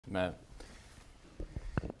Amen.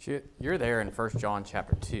 You're there in 1 John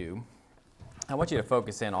chapter 2. I want you to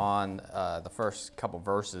focus in on the first couple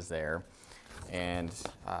verses there. And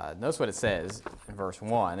notice what it says in verse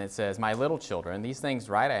 1. It says, "My little children, these things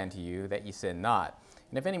write I unto you, that ye sin not.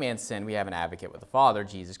 And if any man sin, we have an advocate with the Father,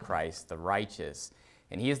 Jesus Christ, the righteous.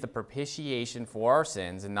 And he is the propitiation for our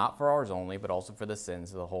sins, and not for ours only, but also for the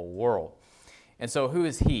sins of the whole world." And so who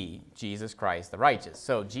is he? Jesus Christ, the righteous.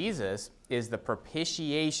 So Jesus is the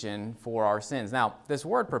propitiation for our sins. Now, this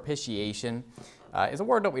word propitiation is a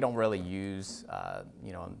word that we don't really use,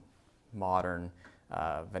 in modern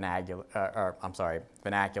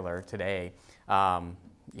vernacular today.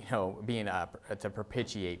 Being to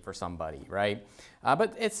propitiate for somebody, right?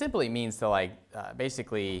 But it simply means to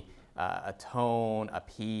basically atone,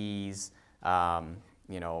 appease. Another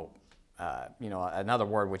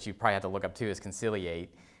word which you probably have to look up too is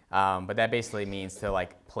conciliate, but that basically means to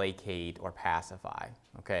placate or pacify.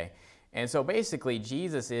 Okay, and so basically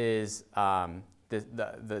Jesus is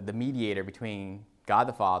the mediator between God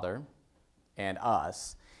the Father and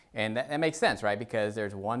us, and that makes sense, right? Because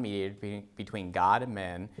there's one mediator between God and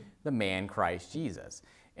men, the man Christ Jesus,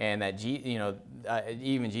 and that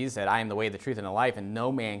even Jesus said, "I am the way, the truth, and the life, and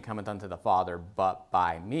no man cometh unto the Father but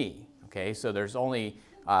by me." Okay, so there's only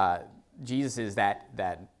Jesus is that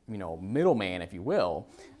middleman, if you will.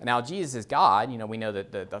 And now Jesus is God. We know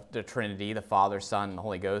that the Trinity, the Father, Son, and the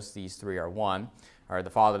Holy Ghost, these three are one, or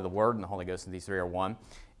the Father, the Word, and the Holy Ghost, and these three are one.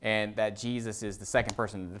 And that Jesus is the second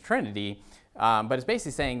person of the Trinity. But it's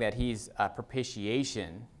basically saying that he's a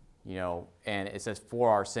propitiation, and it says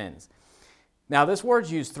for our sins. Now, this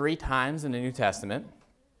word's used 3 times in the New Testament.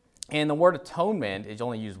 And the word atonement is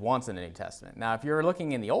only used once in the New Testament. Now, if you're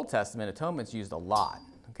looking in the Old Testament, atonement's used a lot,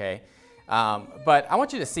 okay? But I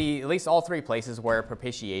want you to see at least all 3 places where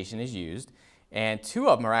propitiation is used, and 2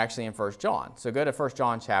 of them are actually in 1 John. So go to 1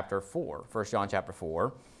 John chapter 4, 1 John chapter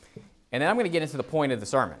 4, and then I'm going to get into the point of the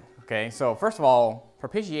sermon, okay? So first of all,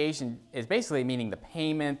 propitiation is basically meaning the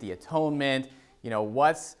payment, the atonement,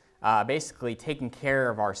 what's basically taking care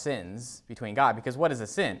of our sins between God. Because what is a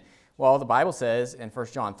sin? Well, the Bible says in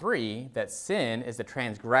 1 John 3 that sin is the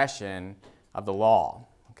transgression of the law,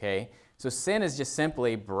 okay? So sin is just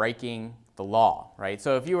simply breaking the law, right?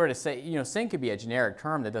 So if you were to say, sin could be a generic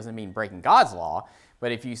term that doesn't mean breaking God's law,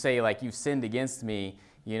 but if you say, you've sinned against me,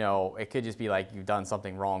 it could just be you've done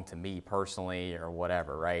something wrong to me personally or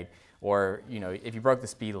whatever, right? Or, if you broke the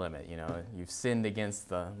speed limit, you've sinned against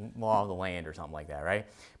the law of the land or something like that, right?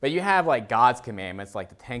 But you have God's commandments, like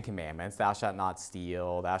the 10 Commandments, thou shalt not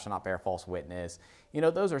steal, thou shalt not bear false witness.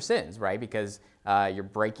 Those are sins, right? Because you're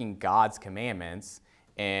breaking God's commandments,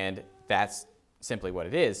 and that's simply what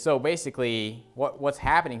it is. So basically, what's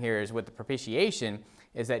happening here is with the propitiation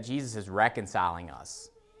is that Jesus is reconciling us,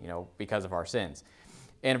 because of our sins.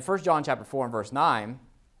 And in 1 John chapter 4 and verse 9,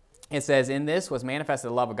 it says, "In this was manifested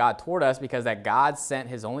the love of God toward us, because that God sent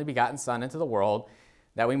his only begotten Son into the world,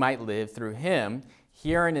 that we might live through him.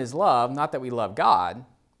 Herein is love, not that we love God,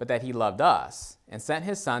 but that he loved us, and sent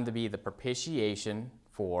his Son to be the propitiation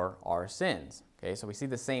for our sins." Okay, so we see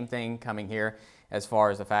the same thing coming here as far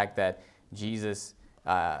as the fact that Jesus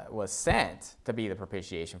was sent to be the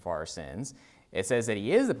propitiation for our sins. It says that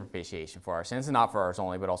he is the propitiation for our sins, and not for ours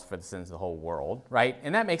only, but also for the sins of the whole world, right?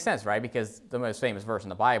 And that makes sense, right? Because the most famous verse in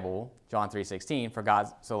the Bible, John 3:16, "For God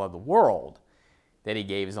so loved the world that he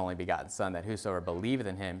gave his only begotten Son, that whosoever believeth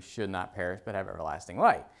in him should not perish, but have everlasting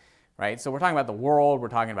life," right? So we're talking about the world, we're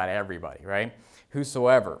talking about everybody, right?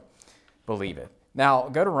 Whosoever believeth. Now,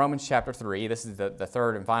 go to Romans chapter 3. This is the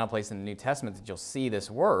third and final place in the New Testament that you'll see this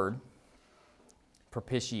word,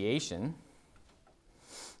 propitiation.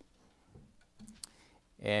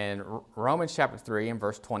 In Romans chapter 3 and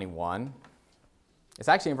verse 21, it's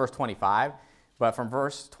actually in verse 25, but from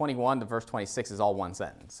verse 21 to verse 26 is all one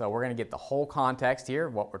sentence. So we're going to get the whole context here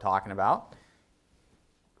of what we're talking about.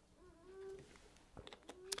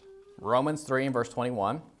 Romans 3 and verse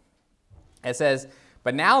 21, it says,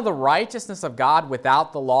 "But now the righteousness of God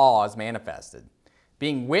without the law is manifested,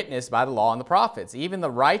 being witnessed by the law and the prophets, even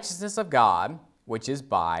the righteousness of God, which is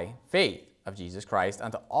by faith of Jesus Christ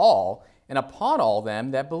unto all and upon all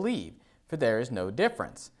them that believe. For there is no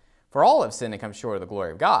difference. For all have sinned and come short of the glory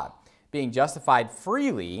of God, being justified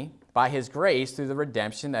freely by his grace through the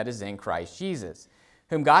redemption that is in Christ Jesus,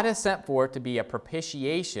 whom God has sent forth to be a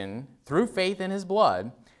propitiation through faith in his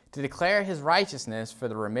blood, to declare his righteousness for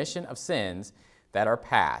the remission of sins that are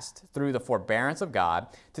past, through the forbearance of God,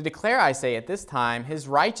 to declare, I say, at this time, his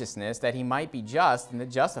righteousness, that he might be just and the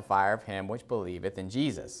justifier of him which believeth in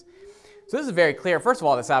Jesus." So this is very clear. First of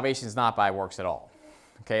all, that salvation is not by works at all.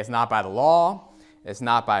 Okay, it's not by the law. It's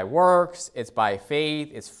not by works. It's by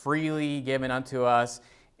faith. It's freely given unto us.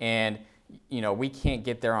 And, we can't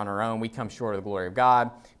get there on our own. We come short of the glory of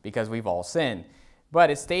God because we've all sinned. But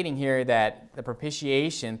it's stating here that the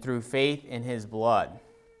propitiation through faith in his blood.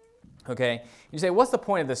 Okay? You say, what's the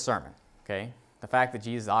point of this sermon? Okay? The fact that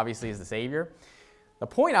Jesus obviously is the Savior. The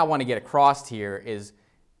point I want to get across here is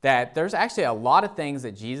that there's actually a lot of things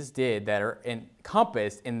that Jesus did that are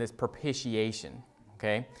encompassed in this propitiation.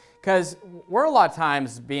 Okay? Because we're a lot of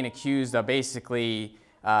times being accused of basically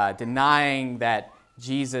denying that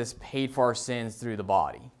Jesus paid for our sins through the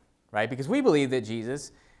body. Right? Because we believe that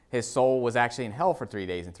Jesus, his soul was actually in hell for 3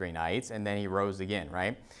 days and 3 nights, and then he rose again,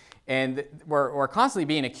 right? And we're constantly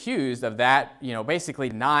being accused of that, basically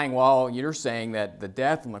denying, well, you're saying that the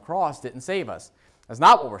death on the cross didn't save us. That's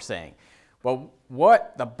not what we're saying. But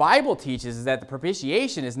what the Bible teaches is that the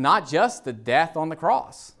propitiation is not just the death on the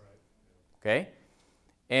cross. Okay?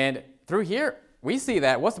 And through here, we see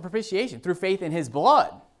that, what's the propitiation? Through faith in his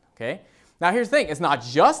blood. Okay? Now here's the thing, it's not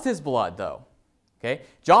just his blood though. Okay?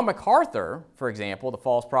 John MacArthur, for example, the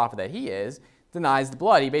false prophet that he is, denies the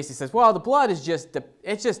blood. He basically says, well, the blood is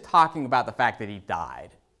it's just talking about the fact that he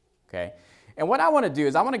died. Okay? And what I want to do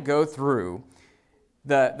is I want to go through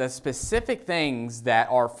the specific things that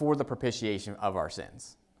are for the propitiation of our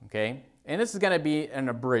sins. Okay? And this is going to be an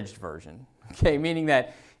abridged version. Okay? Meaning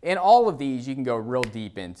that in all of these you can go real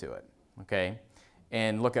deep into it. Okay?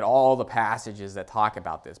 And look at all the passages that talk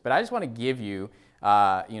about this. But I just want to give you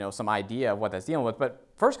some idea of what that's dealing with. But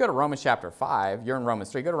first go to Romans chapter 5. You're in Romans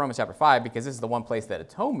 3. Go to Romans chapter 5 because this is the one place that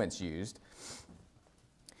atonement's used.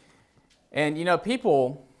 And,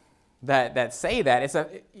 people that say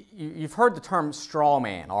that, you've heard the term straw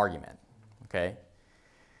man argument. Okay?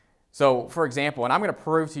 So, for example, and I'm going to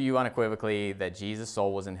prove to you unequivocally that Jesus'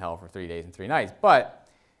 soul was in hell for 3 days and 3 nights. But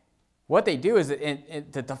what they do is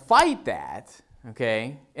to fight that,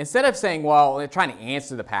 okay, instead of saying, well, they're trying to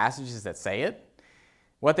answer the passages that say it,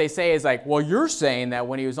 what they say is like, well, you're saying that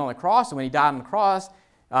when he was on the cross and when he died on the cross,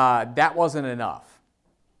 that wasn't enough.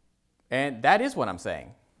 And that is what I'm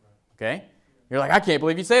saying. Okay? You're like, I can't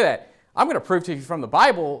believe you say that. I'm going to prove to you from the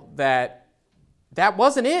Bible that that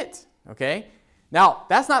wasn't it. Okay? Now,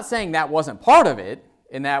 that's not saying that wasn't part of it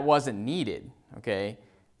and that wasn't needed. Okay?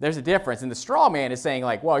 There's a difference. And the straw man is saying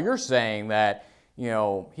like, well, you're saying that,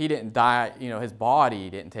 he didn't die, his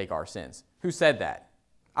body didn't take our sins. Who said that?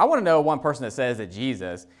 I want to know one person that says that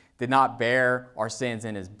Jesus did not bear our sins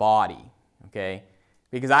in his body, okay?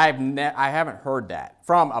 Because I haven't heard that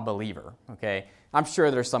from a believer, okay? I'm sure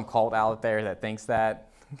there's some cult out there that thinks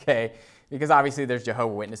that, okay? Because obviously there's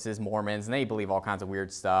Jehovah's Witnesses, Mormons, and they believe all kinds of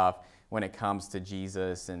weird stuff when it comes to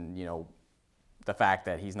Jesus and, the fact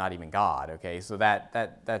that he's not even God, okay? So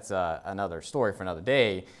that's another story for another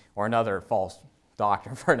day or another false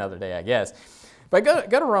doctrine for another day, I guess. But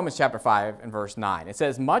go to Romans chapter 5 and verse 9. It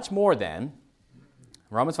says, much more than,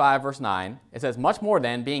 Romans 5 verse 9, it says, much more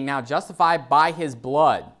than, being now justified by his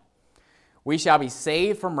blood, we shall be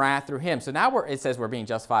saved from wrath through him. So now it says we're being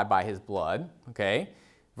justified by his blood, okay?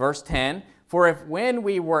 Verse 10, for if when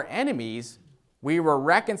we were enemies, we were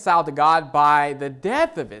reconciled to God by the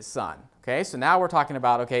death of his son. Okay, so now we're talking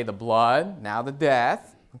about, okay, the blood, now the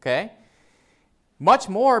death, okay? Much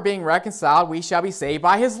more being reconciled, we shall be saved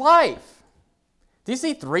by his life. Do you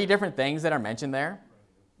see 3 different things that are mentioned there?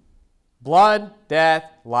 Blood, death,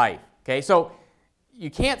 life. Okay, so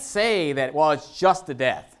you can't say that, well, it's just the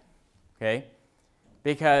death. Okay?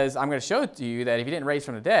 Because I'm going to show to you that if he didn't raise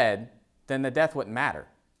from the dead, then the death wouldn't matter.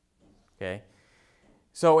 Okay?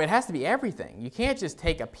 So it has to be everything. You can't just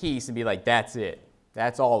take a piece and be like, that's it.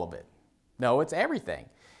 That's all of it. No, it's everything.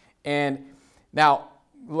 And now,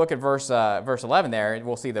 look at verse 11 there, and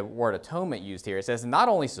we'll see the word atonement used here. It says, not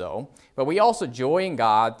only so, but we also joy in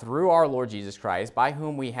God through our Lord Jesus Christ, by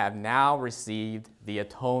whom we have now received the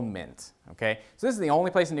atonement. Okay? So this is the only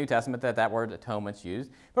place in the New Testament that word atonement's used.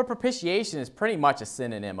 But propitiation is pretty much a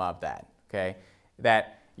synonym of that. Okay?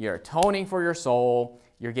 That you're atoning for your soul,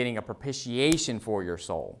 you're getting a propitiation for your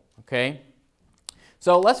soul. Okay?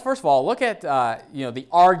 So let's first of all look at the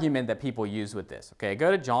argument that people use with this. Okay?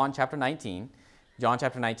 Go to John chapter 19. John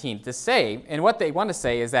chapter 19, to say, and what they want to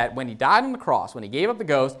say is that when he died on the cross, when he gave up the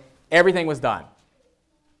ghost, everything was done.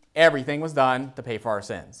 Everything was done to pay for our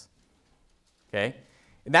sins. Okay?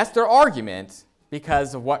 And that's their argument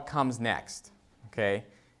because of what comes next. Okay?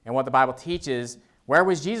 And what the Bible teaches, where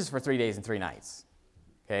was Jesus for 3 days and 3 nights?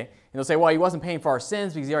 Okay? And they'll say, well, he wasn't paying for our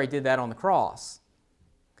sins because he already did that on the cross.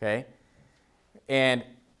 Okay? And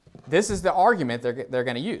this is the argument they're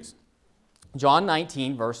going to use. John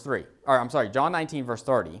 19, verse 3. Or, I'm sorry, John 19, verse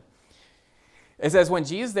 30. It says, when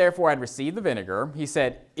Jesus therefore had received the vinegar, he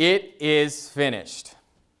said, "It is finished."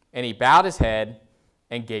 And he bowed his head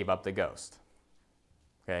and gave up the ghost.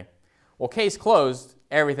 Okay? Well, case closed,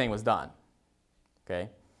 everything was done. Okay?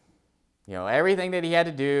 You know, everything that he had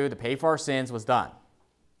to do to pay for our sins was done.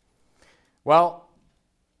 Well,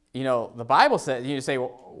 you know, the Bible says, you say,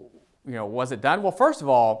 well, you know, was it done? Well, first of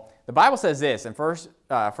all, the Bible says this in 1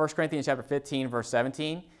 Corinthians chapter 15, verse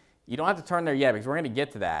 17. You don't have to turn there yet because we're going to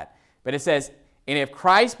get to that. But it says, "And if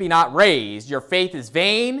Christ be not raised, your faith is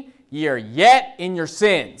vain, ye are yet in your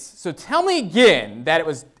sins." So tell me again that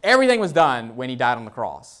everything was done when he died on the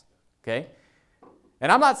cross. Okay?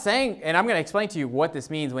 And I'm not saying, and I'm going to explain to you what this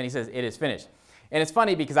means when he says it is finished. And it's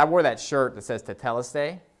funny because I wore that shirt that says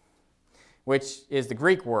tetelestai, which is the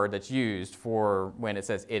Greek word that's used for when it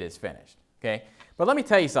says it is finished. Okay? But let me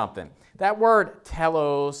tell you something. That word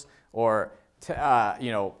telos, or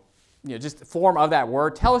just the form of that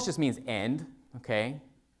word, telos just means end. Okay?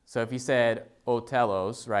 So if you said o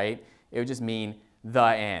telos, right, it would just mean the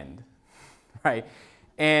end. Right?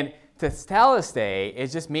 And tetelestai, it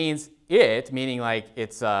just means it, meaning like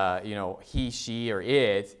it's, he, she, or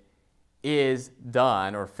it is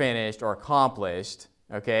done or finished or accomplished.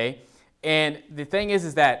 Okay? And the thing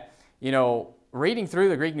is that, you know, reading through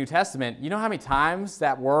the Greek New Testament, you know how many times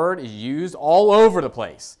that word is used all over the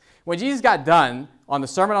place. When Jesus got done on the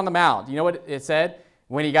Sermon on the Mount, you know what it said?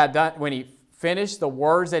 When he got done, when he finished the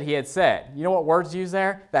words that he had said. You know what words used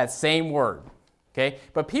there? That same word. Okay?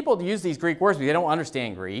 But people use these Greek words because they don't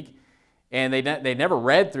understand Greek, and they never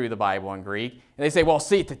read through the Bible in Greek, and they say, well,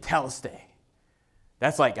 see, tetelestai.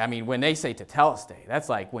 That's like, I mean, when they say tetelestai, that's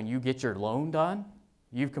like when you get your loan done.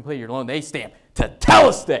 You've completed your loan. They stamp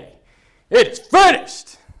tetelestai. It is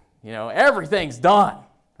finished. You know, everything's done,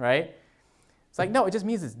 right? It's like, no, it just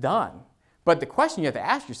means it's done. But the question you have to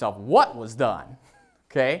ask yourself, what was done?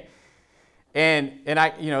 Okay? And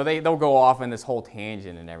they'll go off in this whole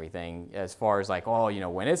tangent and everything as far as like, oh, you know,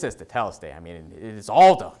 when it says tetelestai, I mean, it's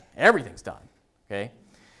all done. Everything's done. Okay?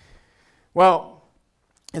 Well,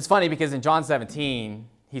 it's funny because in John 17,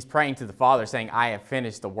 he's praying to the Father saying, "I have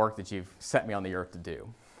finished the work that you've set me on the earth to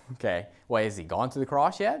do." Okay. Well, has he gone to the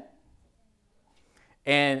cross yet?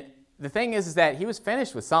 And the thing is that he was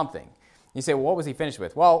finished with something. You say, well, what was he finished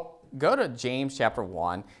with? Well, go to James chapter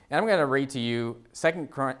 1, and I'm going to read to you 2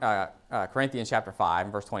 Corinthians chapter 5,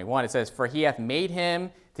 verse 21. It says, "For he hath made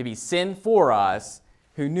him to be sin for us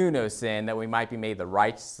who knew no sin, that we might be made the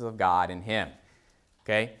righteousness of God in him."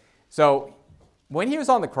 Okay? So when he was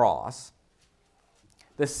on the cross,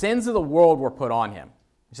 the sins of the world were put on him.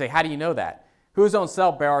 You say, how do you know that? Who his own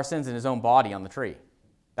self bare our sins in his own body on the tree.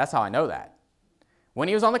 That's how I know that. When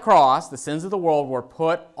he was on the cross, the sins of the world were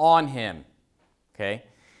put on him. Okay?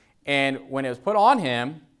 And when it was put on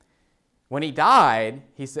him, when he died,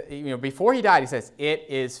 he said, you know, before he died, he says, "It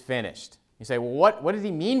is finished." You say, well, what did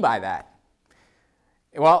he mean by that?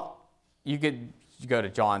 Well, you could go to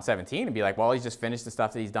John 17 and be like, well, he's just finished the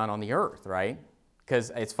stuff that he's done on the earth, right?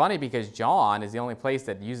 Because it's funny because John is the only place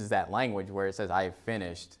that uses that language where it says, "I have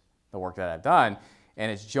finished the work that I've done."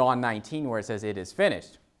 And it's John 19 where it says, "It is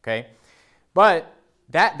finished." Okay? But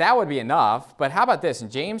that would be enough. But how about this? In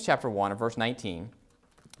James chapter 1 and verse 19,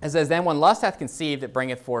 it says, "Then when lust hath conceived, it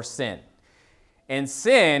bringeth forth sin. And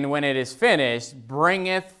sin, when it is finished,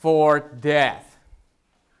 bringeth forth death."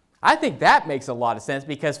 I think that makes a lot of sense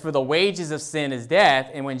because for the wages of sin is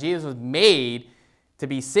death. And when Jesus was made to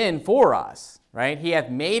be sin for us, right? He hath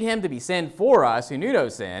made him to be sin for us who knew no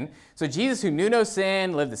sin. So Jesus, who knew no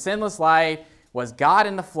sin, lived a sinless life, was God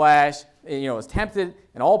in the flesh, you know, was tempted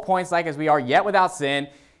in all points like as we are, yet without sin.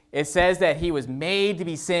 It says that he was made to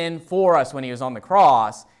be sin for us when he was on the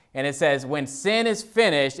cross. And it says, when sin is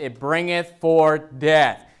finished, it bringeth forth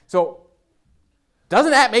death. So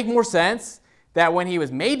doesn't that make more sense? That when he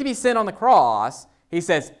was made to be sin on the cross, he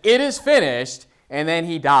says, "It is finished," and then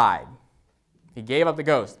he died. He gave up the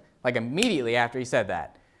ghost, like immediately after he said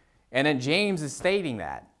that. And then James is stating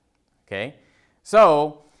that. Okay?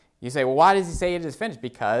 So you say, well, why does he say it is finished?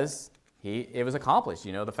 Because it was accomplished.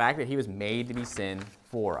 You know, the fact that he was made to be sin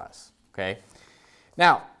for us. Okay?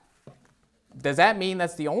 Now, does that mean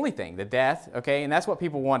that's the only thing, the death? Okay? And that's what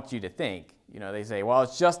people want you to think. You know, they say, well,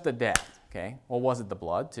 it's just the death. Okay? Well, was it the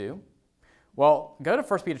blood too? Well, go to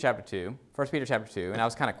 1 Peter chapter 2. 1 Peter chapter 2, and I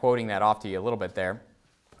was kind of quoting that off to you a little bit there.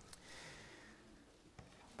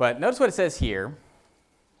 But notice what it says here.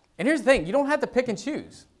 And here's the thing. You don't have to pick and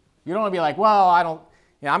choose. You don't want to be like, well,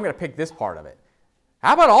 I'm going to pick this part of it.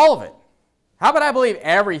 How about all of it? How about I believe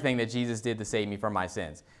everything that Jesus did to save me from my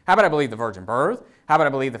sins? How about I believe the virgin birth? How about I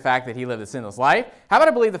believe the fact that he lived a sinless life? How about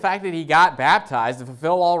I believe the fact that he got baptized to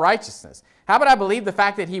fulfill all righteousness? How about I believe the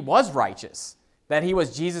fact that he was righteous? that he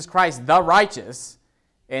was Jesus Christ, the righteous,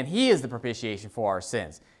 and he is the propitiation for our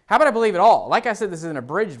sins. How about I believe it all? Like I said, this is an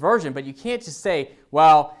abridged version, but you can't just say,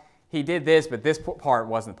 well, he did this, but this part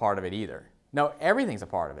wasn't part of it either. No, everything's a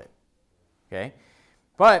part of it. Okay?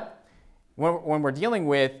 But when we're dealing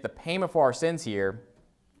with the payment for our sins here,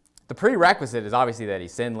 the prerequisite is obviously that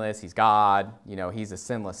he's sinless, he's God, he's a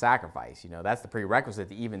sinless sacrifice. That's the prerequisite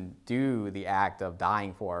to even do the act of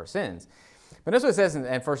dying for our sins. But that's what it says in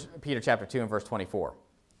 1 Peter chapter 2 and verse 24.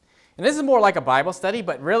 And this is more like a Bible study,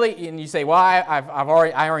 but really, and you say, well, I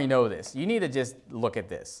already know this. You need to just look at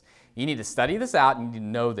this. You need to study this out and you need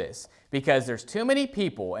to know this, because there's too many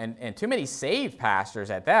people and too many saved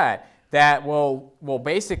pastors at that will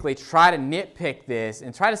basically try to nitpick this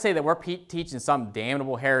and try to say that we're teaching some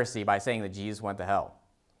damnable heresy by saying that Jesus went to hell.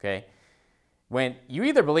 Okay? When you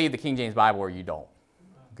either believe the King James Bible or you don't.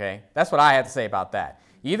 Okay? That's what I have to say about that.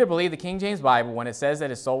 You either believe the King James Bible when it says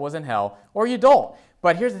that his soul was in hell, or you don't.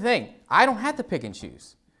 But here's the thing. I don't have to pick and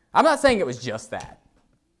choose. I'm not saying it was just that.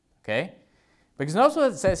 Okay? Because notice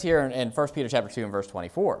what it says here in 1 Peter chapter 2 and verse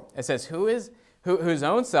 24. It says, whose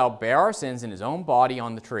own self bare our sins in his own body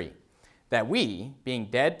on the tree, that we, being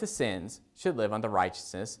dead to sins, should live unto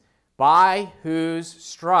righteousness, by whose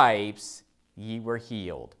stripes ye were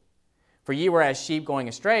healed. For ye were as sheep going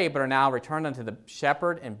astray, but are now returned unto the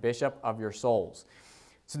shepherd and bishop of your souls.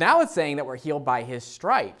 So now it's saying that we're healed by his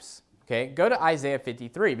stripes. Okay, go to Isaiah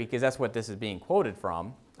 53, because that's what this is being quoted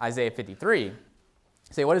from. Isaiah 53.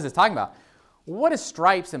 Say, what is this talking about? What does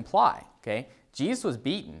stripes imply? Okay, Jesus was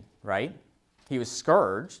beaten, right? He was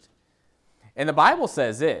scourged. And the Bible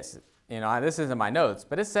says this, this isn't my notes,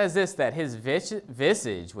 but it says this, that his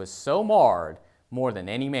visage was so marred more than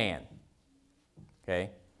any man.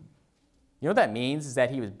 Okay? You know what that means? Is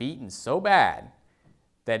that he was beaten so bad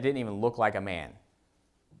that it didn't even look like a man.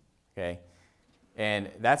 Okay? And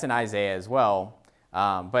that's in Isaiah as well.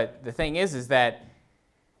 But the thing is that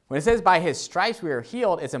when it says by his stripes we are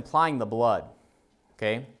healed, it's implying the blood.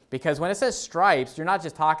 Okay? Because when it says stripes, you're not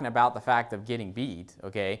just talking about the fact of getting beat.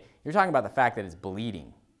 Okay? You're talking about the fact that it's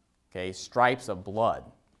bleeding. Okay? Stripes of blood.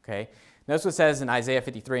 Okay? Notice what it says in Isaiah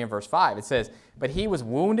 53 and verse 5. It says, but he was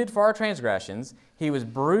wounded for our transgressions, he was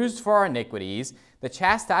bruised for our iniquities, the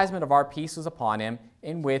chastisement of our peace was upon him,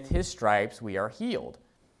 and with his stripes we are healed.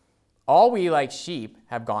 All we like sheep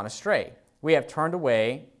have gone astray. We have turned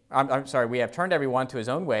we have turned everyone to his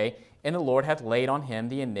own way, and the Lord hath laid on him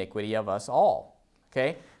the iniquity of us all.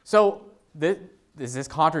 Okay? So, does this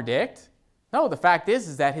contradict? No, the fact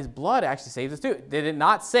is that his blood actually saves us too. Did it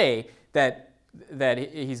not say that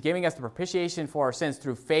he's giving us the propitiation for our sins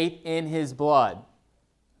through faith in his blood?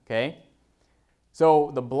 Okay?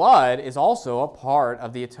 So, the blood is also a part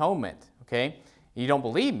of the atonement. Okay? You don't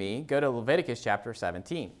believe me? Go to Leviticus chapter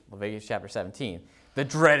 17. Leviticus chapter 17. The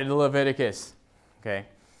dreaded Leviticus. Okay?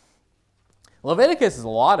 Leviticus, a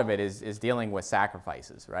lot of it is dealing with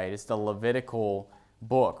sacrifices, right? It's the Levitical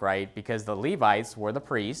book, right? Because the Levites were the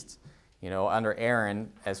priests, under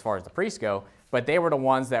Aaron as far as the priests go, but they were the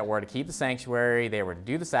ones that were to keep the sanctuary, they were to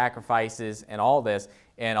do the sacrifices and all this,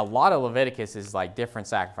 and a lot of Leviticus is like different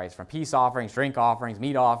sacrifices, from peace offerings, drink offerings,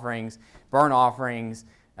 meat offerings, burnt offerings,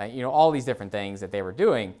 all these different things that they were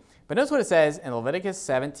doing. But notice what it says in Leviticus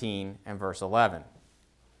 17 and verse 11.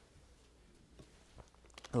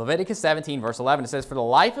 Leviticus 17, verse 11, it says, for the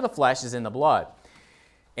life of the flesh is in the blood,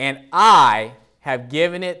 and I have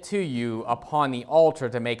given it to you upon the altar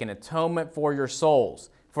to make an atonement for your souls.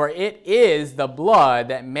 For it is the blood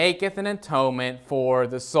that maketh an atonement for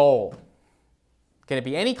the soul. Can it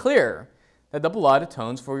be any clearer that the blood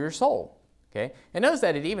atones for your soul? Okay? And notice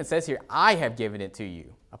that it even says here, I have given it to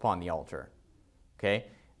you upon the altar. Okay?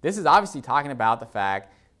 This is obviously talking about the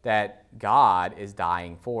fact that God is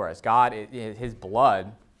dying for us. His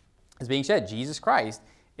blood is being shed. Jesus Christ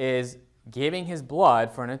is giving his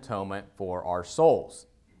blood for an atonement for our souls.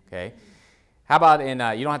 Okay? How about in,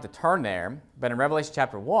 you don't have to turn there, but in Revelation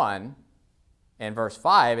chapter 1 and verse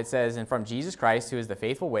 5, it says, and from Jesus Christ, who is the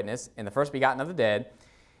faithful witness, and the first begotten of the dead,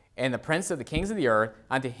 and the prince of the kings of the earth,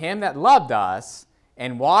 unto him that loved us,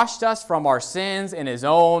 and washed us from our sins in his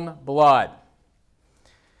own blood.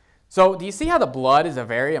 So do you see how the blood is a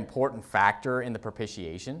very important factor in the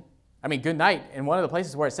propitiation? I mean, good night. In one of the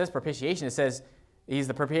places where it says propitiation, it says he's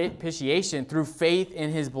the propitiation through faith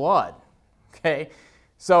in his blood. Okay?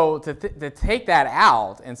 So to take that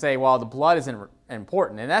out and say, well, the blood isn't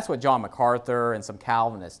important, and that's what John MacArthur and some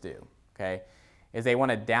Calvinists do, okay, is they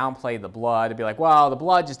want to downplay the blood and be like, well, the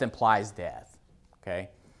blood just implies death, okay?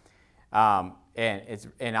 And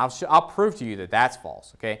I'll prove to you that that's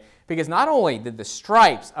false, okay? Because not only did the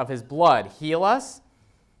stripes of his blood heal us,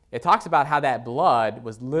 it talks about how that blood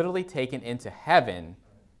was literally taken into heaven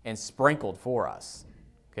and sprinkled for us,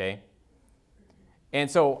 okay? And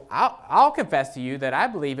so I'll confess to you that I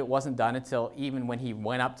believe it wasn't done until even when he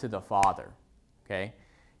went up to the Father, okay?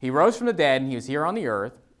 He rose from the dead and he was here on the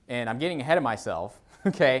earth, and I'm getting ahead of myself,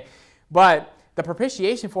 okay? But the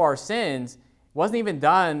propitiation for our sins wasn't even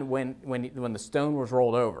done when the stone was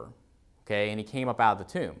rolled over, okay, and he came up out of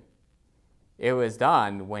the tomb. It was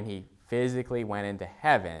done when he physically went into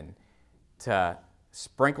heaven to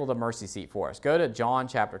sprinkle the mercy seat for us. Go to John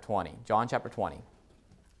chapter 20. John chapter 20.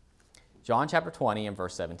 John chapter 20 and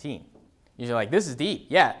verse 17. You're like, this is deep.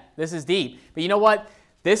 Yeah, this is deep. But you know what?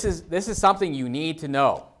 This is something you need to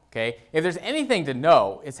know, okay? If there's anything to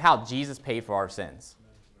know, it's how Jesus paid for our sins,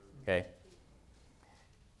 okay?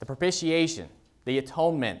 The propitiation, the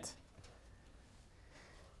atonement.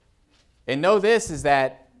 And know this is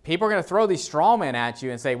that people are going to throw these straw men at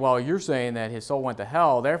you and say, well, you're saying that his soul went to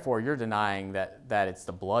hell, therefore you're denying that it's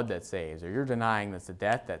the blood that saves, or you're denying that it's the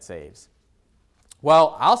death that saves.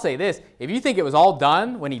 Well, I'll say this. If you think it was all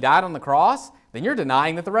done when he died on the cross, then you're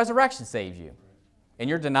denying that the resurrection saves you. And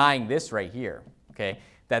you're denying this right here, okay,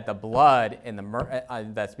 that the blood and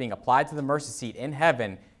that's being applied to the mercy seat in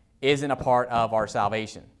heaven isn't a part of our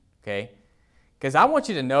salvation, okay? Because I want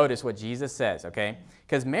you to notice what Jesus says, okay?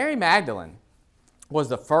 Because Mary Magdalene was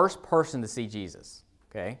the first person to see Jesus,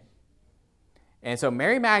 okay? And so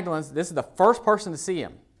Mary Magdalene, this is the first person to see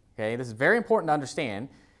him, okay? This is very important to understand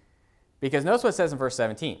because notice what it says in verse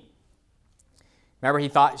 17.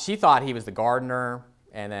 Remember, she thought he was the gardener,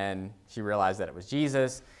 and then she realized that it was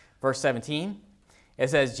Jesus. Verse 17, it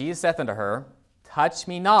says, Jesus saith unto her, touch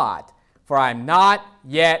me not, for I am not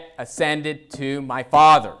yet ascended to my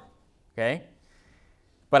Father, okay?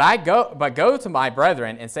 But go to my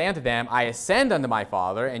brethren and say unto them, I ascend unto my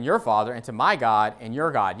Father and your Father, and to my God and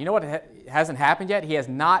your God. You know what hasn't happened yet? He has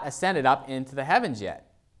not ascended up into the heavens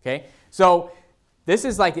yet. Okay? So this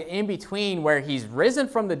is like the in-between where he's risen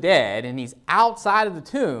from the dead and he's outside of the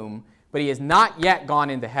tomb, but he has not yet gone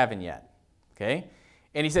into heaven yet. Okay?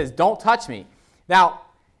 And he says, don't touch me. Now,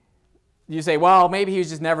 you say, well, maybe he was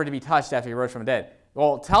just never to be touched after he rose from the dead.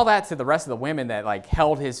 Well, tell that to the rest of the women that like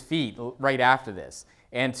held his feet right after this.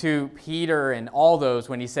 And to Peter and all those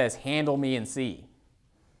when he says, handle me and see.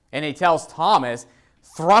 And he tells Thomas,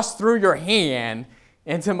 thrust through your hand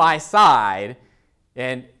into my side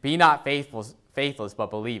and be not faithless but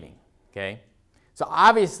believing. Okay? So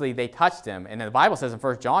obviously they touched him. And the Bible says in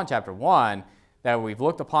 1 John chapter 1 that we've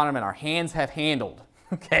looked upon him and our hands have handled.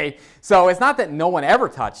 Okay? So it's not that no one ever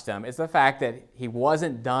touched him. It's the fact that he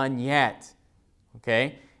wasn't done yet.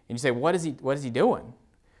 Okay? And you say, what is he doing?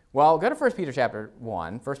 Well, go to 1 Peter chapter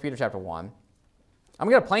 1. 1 Peter chapter 1. I'm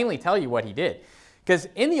going to plainly tell you what he did. Because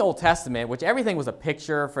in the Old Testament, which everything was a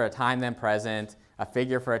picture for a time then present, a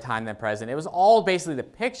figure for a time then present, it was all basically the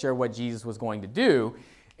picture of what Jesus was going to do.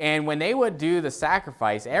 And when they would do the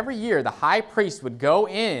sacrifice, every year the high priest would go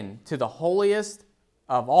in to the holiest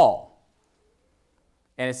of all.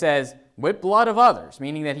 And it says, with blood of others,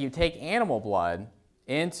 meaning that he would take animal blood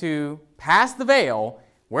past the veil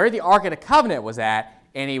where the Ark of the Covenant was at,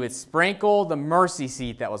 and he would sprinkle the mercy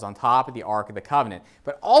seat that was on top of the Ark of the Covenant.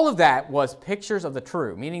 But all of that was pictures of the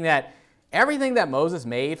true, meaning that everything that Moses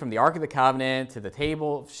made, from the Ark of the Covenant to the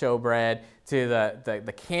table of showbread to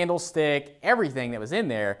the candlestick, everything that was in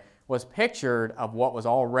there was pictured of what was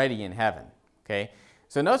already in heaven. Okay?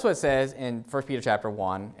 So notice what it says in 1 Peter chapter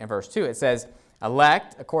 1 and verse 2. It says,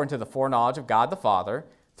 elect according to the foreknowledge of God the Father,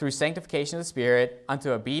 through sanctification of the Spirit, unto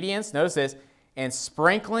obedience, notice this, and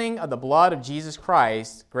sprinkling of the blood of Jesus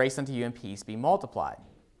Christ, grace unto you and peace be multiplied.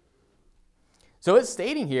 So it's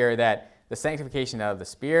stating here that the sanctification of the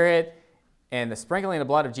Spirit and the sprinkling of the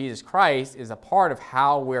blood of Jesus Christ is a part of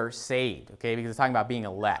how we're saved, okay? Because it's talking about being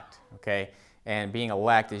elect, okay? And being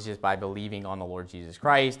elect is just by believing on the Lord Jesus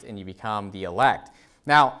Christ, and you become the elect.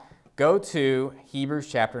 Now, go to Hebrews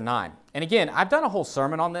chapter 9. And again, I've done a whole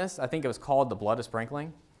sermon on this. I think it was called the blood of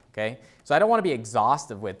sprinkling, okay? So I don't want to be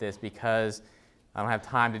exhaustive with this because I don't have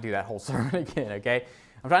time to do that whole sermon again, okay?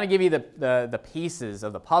 I'm trying to give you the pieces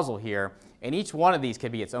of the puzzle here, and each one of these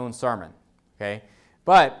could be its own sermon, okay?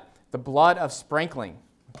 But the blood of sprinkling,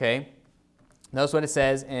 okay? Notice what it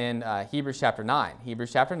says in Hebrews chapter 9.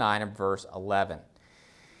 Hebrews chapter 9 and verse 11.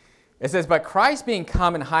 It says, but Christ being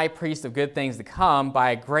come and high priest of good things to come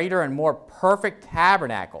by a greater and more perfect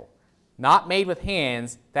tabernacle, not made with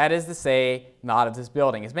hands, that is to say, not of this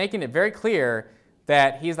building. It's making it very clear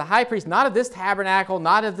that he is the high priest, not of this tabernacle,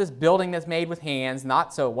 not of this building that's made with hands,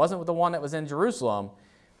 so it wasn't the one that was in Jerusalem,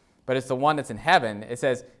 but it's the one that's in heaven. It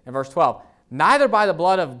says in verse 12, Neither by the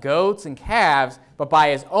blood of goats and calves, but by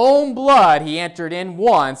his own blood he entered in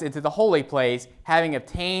once into the holy place, having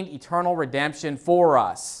obtained eternal redemption for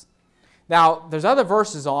us. Now, there's other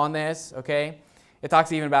verses on this, okay? It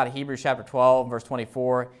talks even about Hebrews chapter 12, verse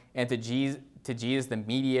 24, and to Jesus, the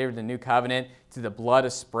mediator of the new covenant, to the blood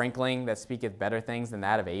of sprinkling that speaketh better things than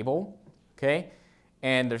that of Abel, okay?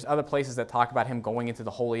 And there's other places that talk about him going into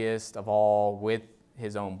the holiest of all with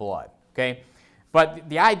his own blood, okay? But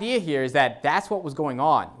the idea here is that that's what was going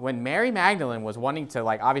on. When Mary Magdalene was wanting to,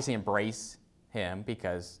 like, obviously embrace him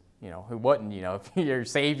because, who wouldn't, if your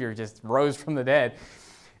Savior just rose from the dead.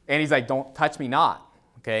 And he's like, don't touch me not,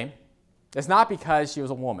 okay? It's not because she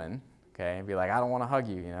was a woman, okay? And be like, I don't want to hug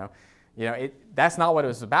you, that's not what it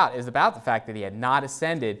was about. It was about the fact that he had not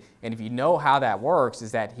ascended. And if you know how that works,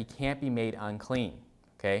 is that he can't be made unclean,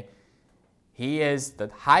 okay? He is the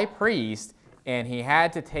high priest, and he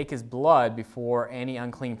had to take his blood before any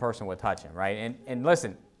unclean person would touch him, right? And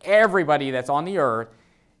listen, everybody that's on the earth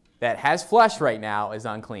that has flesh right now is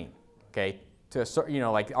unclean, okay?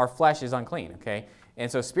 Like our flesh is unclean, okay? And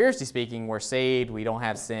so spiritually speaking, we're saved. We don't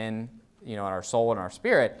have sin, in our soul and our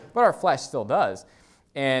spirit, but our flesh still does.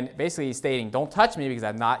 And basically he's stating, don't touch me because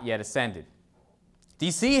I've not yet ascended. Do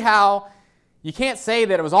you see how you can't say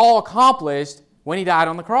that it was all accomplished when he died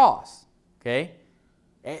on the cross, okay?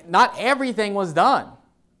 Not everything was done.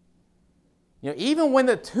 Even when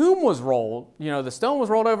the tomb was rolled, the stone was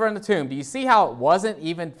rolled over in the tomb. Do you see how it wasn't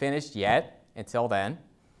even finished yet until then?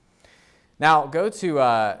 Now, go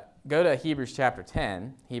to Hebrews chapter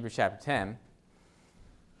 10. Hebrews chapter 10.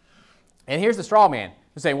 And here's the straw man.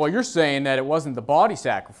 They're saying, well, you're saying that it wasn't the body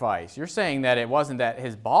sacrifice. You're saying that it wasn't that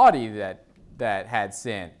his body that had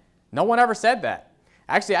sin. No one ever said that.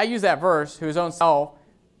 Actually, I use that verse, who his own self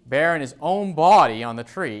bear in his own body on the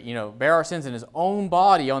tree, bear our sins in his own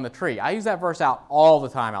body on the tree. I use that verse out all the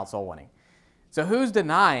time out soul winning. So who's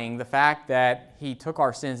denying the fact that he took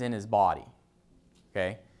our sins in his body?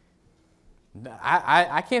 Okay?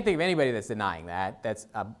 I can't think of anybody that's denying that. That's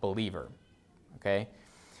a believer. Okay?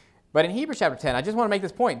 But in Hebrews chapter 10, I just want to make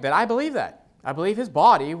this point that I believe that. I believe his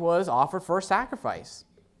body was offered for sacrifice.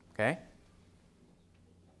 Okay?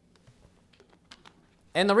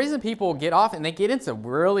 And the reason people get off, and they get into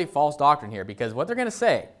really false doctrine here, because what they're going to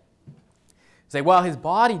say, well, his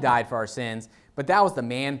body died for our sins, but that was the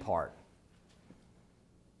man part.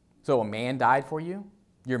 So a man died for you?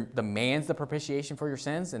 The man's the propitiation for your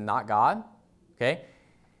sins and not God? Okay?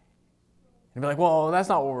 And be like, well, that's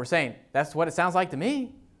not what we're saying. That's what it sounds like to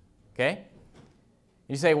me. Okay?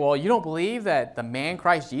 You say, well, you don't believe that the man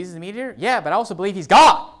Christ Jesus is the mediator? Yeah, but I also believe he's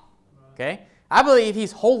God. Okay? I believe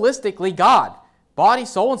he's holistically God. Body,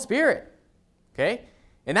 soul, and spirit. Okay?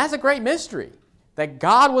 And that's a great mystery. That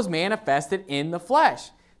God was manifested in the flesh.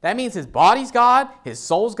 That means his body's God, his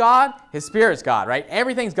soul's God, his spirit's God, right?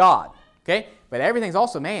 Everything's God. Okay? But everything's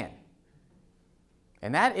also man.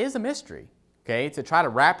 And that is a mystery. Okay? To try to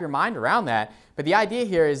wrap your mind around that. But the idea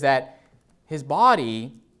here is that his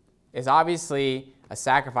body is obviously a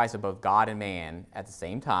sacrifice of both God and man at the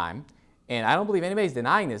same time. And I don't believe anybody's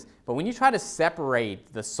denying this, but when you try to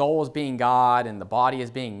separate the soul as being God and the body as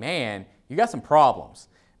being man, you got some problems.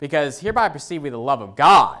 Because hereby perceive we the love of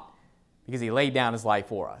God, because he laid down his life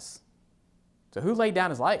for us. So who laid down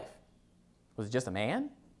his life? Was it just a man?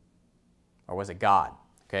 Or was it God?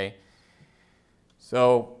 Okay.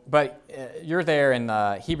 So, but you're there in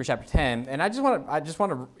Hebrews chapter 10, and I just want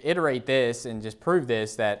to iterate this and just prove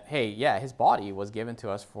this, that, hey, yeah, his body was given to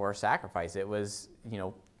us for sacrifice. It was,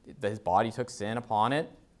 his body took sin upon it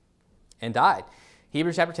and died.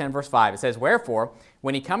 Hebrews chapter 10, verse 5, it says, wherefore,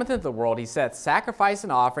 when he cometh into the world, he saith, sacrifice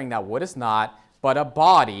and offering thou wouldest not, but a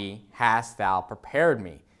body hast thou prepared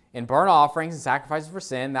me. In burnt offerings and sacrifices for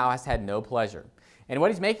sin thou hast had no pleasure. And what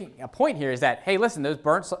he's making a point here is that, hey, listen, those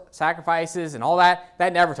burnt sacrifices and all that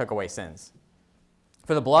never took away sins.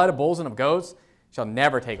 For the blood of bulls and of goats shall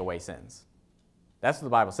never take away sins. That's what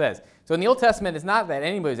the Bible says. So in the Old Testament, it's not that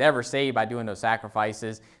anybody was ever saved by doing those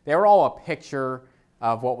sacrifices. They were all a picture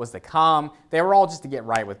of what was to come. They were all just to get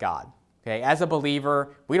right with God. Okay? As a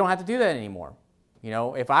believer, we don't have to do that anymore.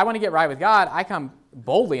 If I want to get right with God, I come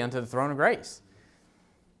boldly unto the throne of grace.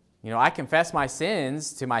 I confess my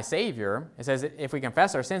sins to my Savior. It says, if we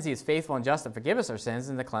confess our sins, he is faithful and just to forgive us our sins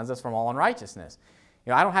and to cleanse us from all unrighteousness.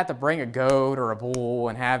 I don't have to bring a goat or a bull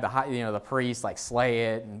and have the priest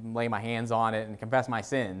slay it and lay my hands on it and confess my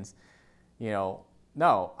sins.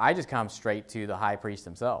 No, I just come straight to the high priest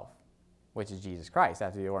himself, which is Jesus Christ,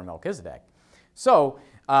 after the order of Melchizedek. So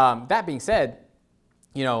that being said,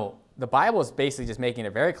 the Bible is basically just making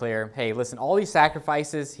it very clear, hey, listen, all these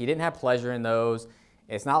sacrifices, he didn't have pleasure in those.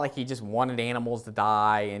 It's not like he just wanted animals to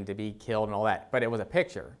die and to be killed and all that, but it was a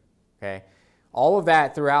picture, okay? All of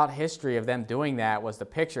that throughout history of them doing that was the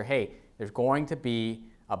picture, hey, there's going to be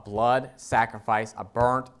a blood sacrifice, a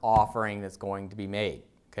burnt offering that's going to be made,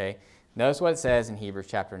 okay? Notice what it says in Hebrews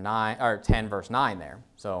chapter 9, or 10, verse 9 there.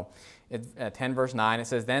 So 10, verse 9, it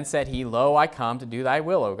says, Then said he, Lo, I come to do thy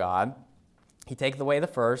will, O God. He taketh away the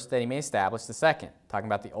first, that he may establish the second. Talking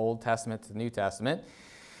about the Old Testament to the New Testament.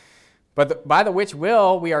 But by the which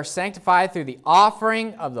will we are sanctified through the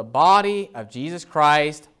offering of the body of Jesus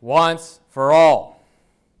Christ once for all.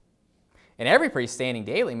 And every priest standing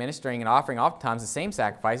daily, ministering and offering oftentimes the same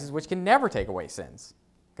sacrifices, which can never take away sins.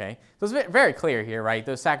 Okay? So it's very clear here, right?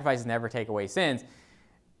 Those sacrifices never take away sins.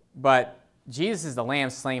 But Jesus is the Lamb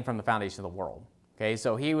slain from the foundation of the world. Okay?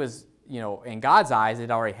 So he was, in God's eyes,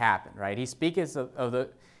 it already happened, right? He speaketh of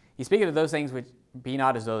those things which be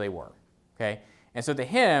not as though they were. Okay? And so to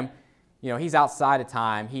him, he's outside of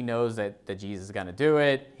time. He knows that Jesus is going to do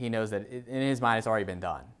it. He knows that in his mind it's already been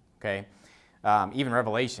done. Okay? Even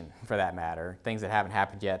Revelation, for that matter, things that haven't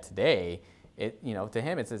happened yet today, to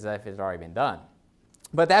him it's as if it's already been done.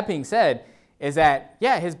 But that being said, is that,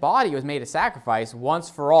 his body was made a sacrifice once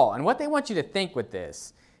for all. And what they want you to think with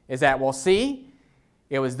this is that, well, see,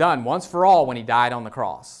 it was done once for all when he died on the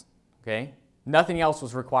cross. Okay? Nothing else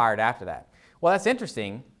was required after that. Well, that's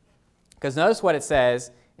interesting, because notice what it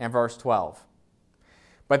says in verse 12.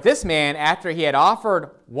 But this man, after he had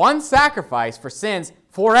offered one sacrifice for sins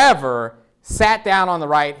forever, sat down on the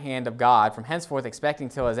right hand of God, from henceforth expecting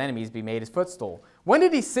till his enemies be made his footstool. When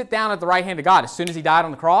did he sit down at the right hand of God? As soon as he died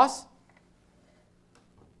on the cross?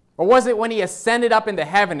 Or was it when he ascended up into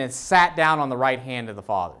heaven and sat down on the right hand of the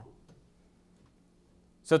Father?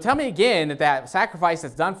 So tell me again that sacrifice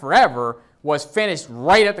that's done forever was finished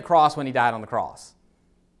right at the cross when he died on the cross.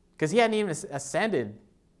 Because he hadn't even ascended.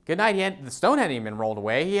 Good night, the stone hadn't even been rolled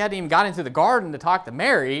away. He hadn't even got into the garden to talk to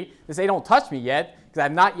Mary to say, don't touch me yet, because I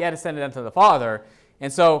have not yet ascended unto the Father.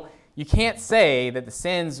 And so you can't say that the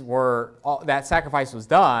sins were, that sacrifice was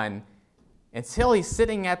done until he's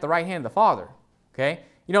sitting at the right hand of the Father. Okay?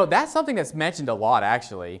 That's something that's mentioned a lot,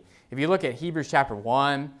 actually. If you look at Hebrews chapter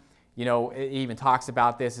 1, it even talks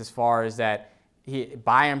about this as far as that he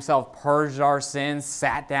by himself purged our sins,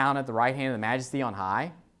 sat down at the right hand of the Majesty on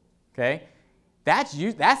high. Okay? That's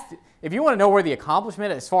if you want to know where the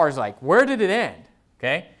accomplishment, as far as like, where did it end?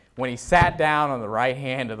 Okay? When he sat down on the right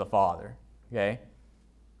hand of the Father. Okay?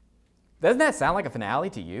 Doesn't that sound like a finale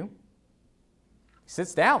to you? He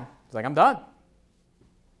sits down. He's like, I'm done.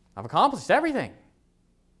 I've accomplished everything.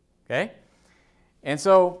 Okay? And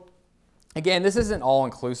so, again, this isn't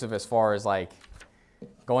all-inclusive as far as like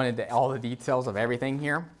going into all the details of everything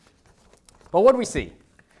here. But what do we see?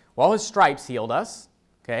 Well, his stripes healed us.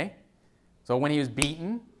 Okay? So when he was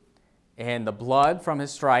beaten and the blood from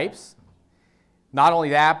his stripes, not only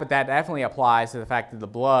that, but that definitely applies to the fact that the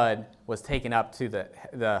blood was taken up to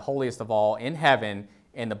the holiest of all in heaven,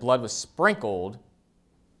 and the blood was sprinkled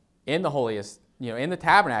in the holiest, in the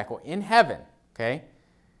tabernacle in heaven. Okay?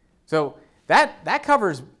 So that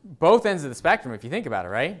covers both ends of the spectrum if you think about it,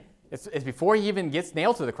 right? It's before he even gets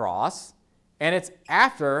nailed to the cross, and it's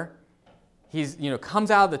after he's,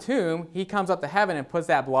 comes out of the tomb, he comes up to heaven and puts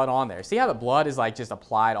that blood on there. See how the blood is like just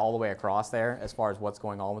applied all the way across there as far as what's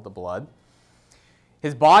going on with the blood?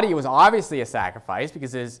 His body was obviously a sacrifice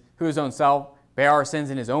because who his own self bare our sins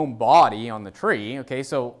in his own body on the tree. Okay,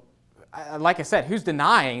 so like I said, who's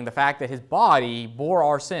denying the fact that his body bore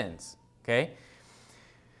our sins? Okay,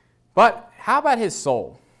 but how about his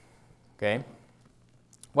soul? Okay,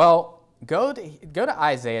 well, go to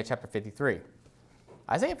Isaiah chapter 53.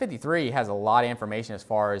 Isaiah 53 has a lot of information as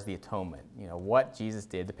far as the atonement, what Jesus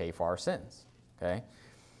did to pay for our sins. Okay.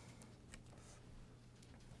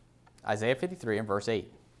 Isaiah 53 and verse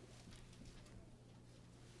 8.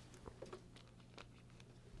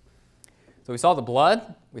 So we saw the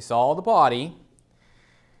blood, we saw the body,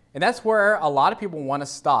 and that's where a lot of people want to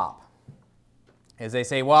stop. As they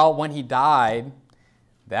say, well, when he died,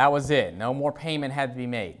 that was it. No more payment had to be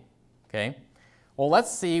made. Okay? Well,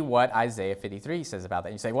 let's see what Isaiah 53 says about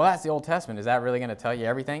that. You say, well, that's the Old Testament. Is that really going to tell you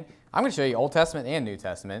everything? I'm going to show you Old Testament and New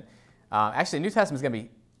Testament. Actually, New Testament is going to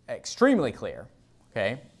be extremely clear.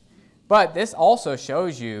 Okay? But this also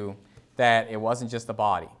shows you that it wasn't just the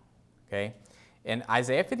body. Okay? In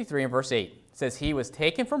Isaiah 53 and verse 8, it says, he was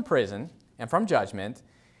taken from prison and from judgment.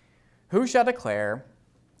 Who shall declare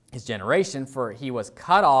his generation? For he was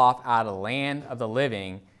cut off out of the land of the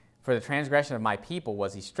living. For the transgression of my people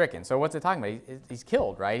was he stricken. So what's it talking about? He's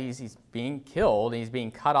killed, right? He's being killed, and he's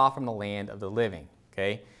being cut off from the land of the living.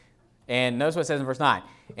 Okay? And notice what it says in verse 9.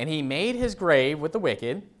 And he made his grave with the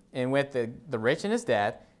wicked and with the rich in his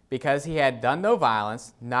death, because he had done no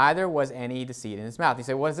violence, neither was any deceit in his mouth. You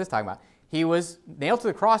say, what is this talking about? He was nailed to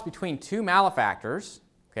the cross between two malefactors,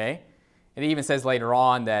 okay? It even says later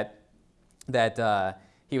on that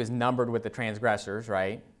he was numbered with the transgressors,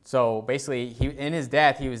 right? So basically, in his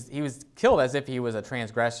death, he was killed as if he was a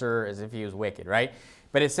transgressor, as if he was wicked, right?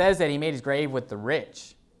 But it says that he made his grave with the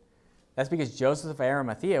rich. That's because Joseph of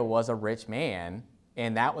Arimathea was a rich man,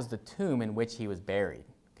 and that was the tomb in which he was buried.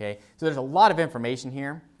 Okay? So there's a lot of information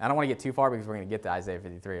here. I don't want to get too far because we're going to get to Isaiah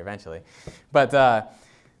 53 eventually. But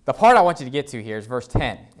the part I want you to get to here is verse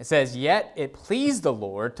 10. It says, "Yet it pleased the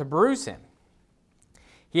Lord to bruise him.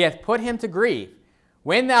 He hath put him to grief.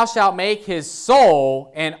 When thou shalt make his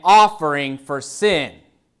soul an offering for sin."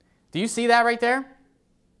 Do you see that right there?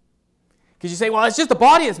 Because you say, well, it's just the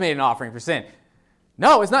body that's made an offering for sin.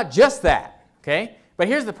 No, it's not just that. Okay? But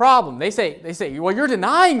here's the problem. They say, well, you're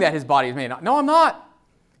denying that his body is made an offering. No, I'm not.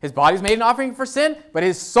 His body is made an offering for sin, but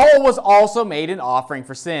his soul was also made an offering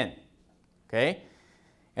for sin. Okay?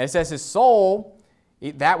 And it says his soul,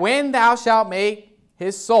 that when thou shalt make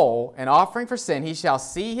his soul an offering for sin, he shall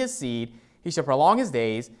see his seed, he shall prolong his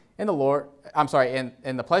days, and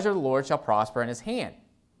the pleasure of the Lord shall prosper in his hand.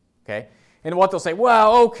 Okay? And what they'll say,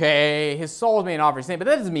 well, okay, his soul is made an offering for sin, but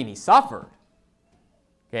that doesn't mean he suffered.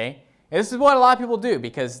 Okay? And this is what a lot of people do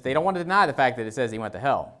because they don't want to deny the fact that it says he went to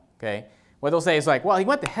hell. Okay? What they'll say is like, well, he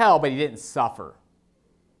went to hell, but he didn't suffer.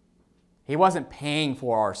 He wasn't paying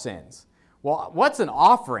for our sins. Well, what's an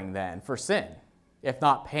offering then for sin, if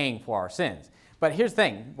not paying for our sins? But here's the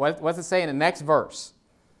thing. What's it say in the next verse?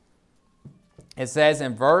 It says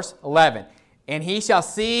in verse 11, "And he shall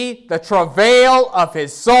see the travail of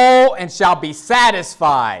his soul and shall be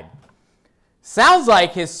satisfied." Sounds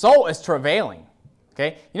like his soul is travailing.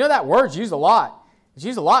 Okay? You know that word's used a lot. It's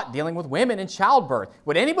used a lot dealing with women in childbirth.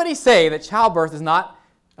 Would anybody say that childbirth is not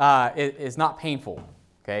painful?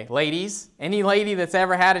 Okay, ladies, any lady that's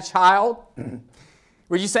ever had a child,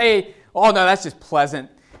 would you say, "Oh no, that's just pleasant"?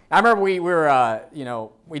 I remember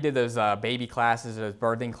we did those baby classes, those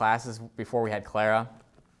birthing classes before we had Clara,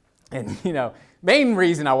 and main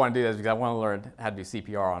reason I want to do this is because I want to learn how to do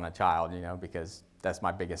CPR on a child, because that's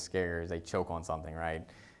my biggest scare is they choke on something, right,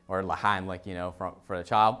 or Heimlich, for the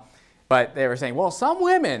child. But they were saying, well, some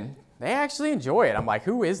women, they actually enjoy it. I'm like,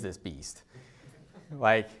 who is this beast?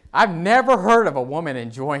 Like, I've never heard of a woman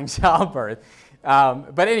enjoying childbirth.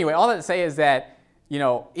 But anyway, all that to say is that,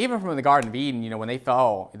 even from the Garden of Eden, when they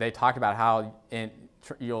fell, they talked about how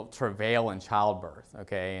you'll travail in childbirth,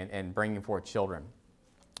 okay, and bringing forth children.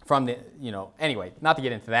 Anyway, not to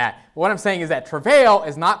get into that. But what I'm saying is that travail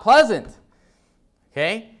is not pleasant,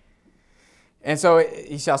 okay? And so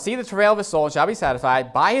he shall see the travail of his soul and shall be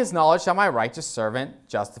satisfied. By his knowledge shall my righteous servant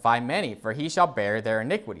justify many, for he shall bear their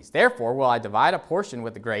iniquities. Therefore will I divide a portion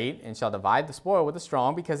with the great, and shall divide the spoil with the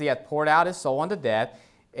strong, because he hath poured out his soul unto death,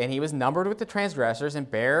 and he was numbered with the transgressors,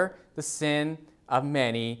 and bare the sin of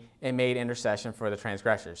many, and made intercession for the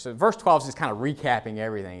transgressors. So verse 12 is just kind of recapping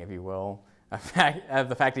everything, if you will, of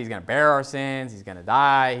the fact that he's going to bear our sins, he's going to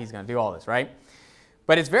die, he's going to do all this, right?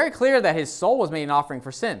 But it's very clear that his soul was made an offering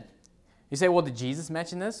for sin. You say, well, did Jesus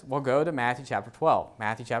mention this? Well, go to Matthew chapter 12.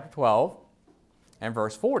 Matthew chapter 12 and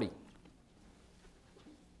verse 40.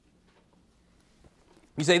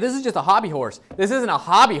 You say, this is just a hobby horse. This isn't a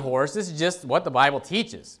hobby horse. This is just what the Bible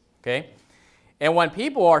teaches, okay? And when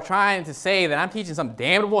people are trying to say that I'm teaching some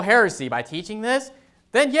damnable heresy by teaching this,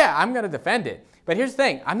 then yeah, I'm going to defend it. But here's the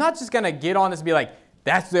thing. I'm not just going to get on this and be like,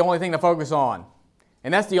 that's the only thing to focus on.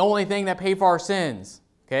 And that's the only thing that pays for our sins,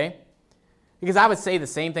 okay? Because I would say the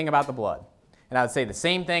same thing about the blood. And I would say the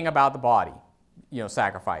same thing about the body,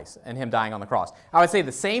 sacrifice and him dying on the cross. I would say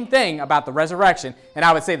the same thing about the resurrection. And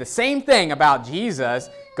I would say the same thing about Jesus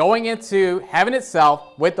going into heaven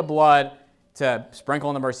itself with the blood to sprinkle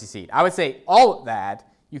on the mercy seat. I would say all of that.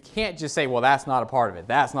 You can't just say, well, that's not a part of it.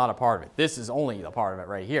 That's not a part of it. This is only the part of it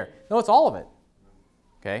right here. No, it's all of it.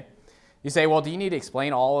 Okay? You say, well, do you need to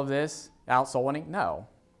explain all of this out soul winning? No.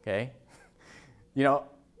 Okay?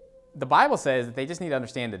 The Bible says that they just need to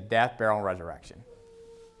understand the death, burial, and resurrection.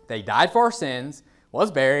 They died for our sins,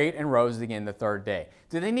 was buried, and rose again the third day.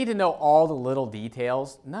 Do they need to know all the little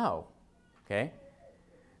details? No. Okay?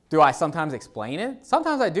 Do I sometimes explain it?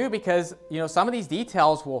 Sometimes I do because, some of these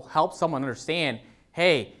details will help someone understand,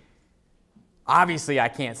 hey, obviously I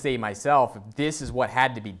can't save myself if this is what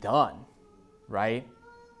had to be done, right?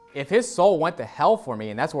 If his soul went to hell for me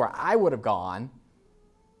and that's where I would have gone,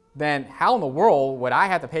 then how in the world would I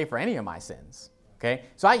have to pay for any of my sins? Okay?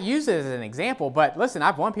 So I use it as an example, but listen,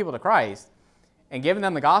 I've won people to Christ and given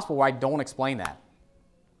them the gospel where I don't explain that.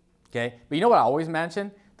 Okay? But you know what I always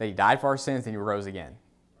mention? That he died for our sins and he rose again.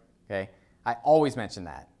 Okay? I always mention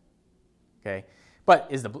that. Okay? But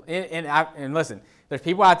and listen, there's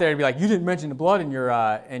people out there to be like, you didn't mention the blood in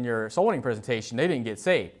your soul winning presentation. They didn't get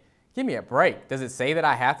saved. Give me a break. Does it say that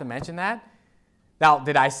I have to mention that? Now,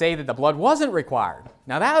 did I say that the blood wasn't required?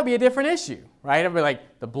 Now, that would be a different issue, right? I'd be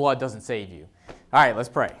like, the blood doesn't save you. All right, let's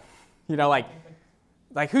pray. You know,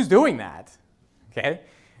 like who's doing that? Okay?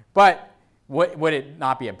 But would it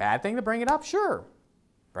not be a bad thing to bring it up? Sure.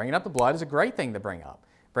 Bringing up the blood is a great thing to bring up.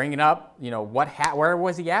 Bringing up, you know, where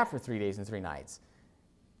was he at for 3 days and 3 nights?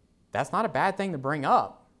 That's not a bad thing to bring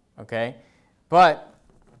up, okay? But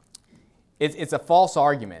it's a false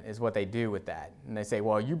argument is what they do with that. And they say,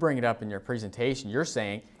 well, you bring it up in your presentation. You're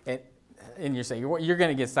saying, and you're saying, you're going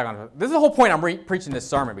to get stuck on it. This is the whole point I'm preaching this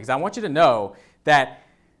sermon, because I want you to know that,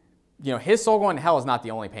 you know, his soul going to hell is not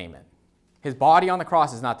the only payment. His body on the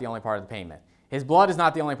cross is not the only part of the payment. His blood is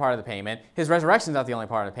not the only part of the payment. His resurrection is not the only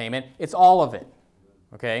part of the payment. It's all of it,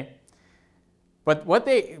 okay? But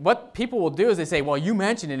what people will do is they say, well, you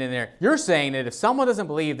mentioned it in there. You're saying that if someone doesn't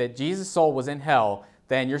believe that Jesus' soul was in hell,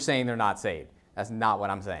 then you're saying they're not saved. That's not what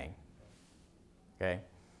I'm saying. Okay?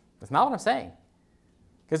 That's not what I'm saying.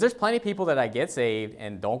 Because there's plenty of people that I get saved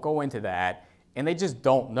and don't go into that, and they just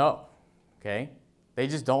don't know. Okay? They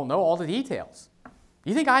just don't know all the details.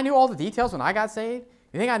 You think I knew all the details when I got saved?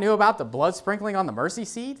 You think I knew about the blood sprinkling on the mercy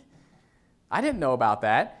seat? I didn't know about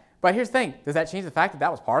that. But here's the thing. Does that change the fact that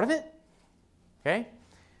that was part of it? Okay?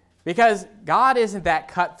 Because God isn't that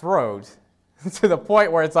cutthroat to the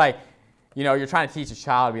point where it's like, you know, you're trying to teach a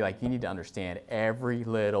child to be like, you need to understand every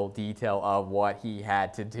little detail of what he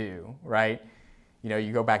had to do, right? You know,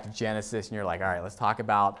 you go back to Genesis and you're like, all right, let's talk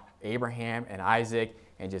about Abraham and Isaac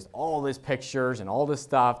and just all these pictures and all this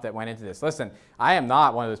stuff that went into this. Listen, I am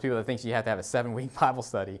not one of those people that thinks you have to have a 7-week Bible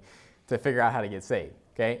study to figure out how to get saved,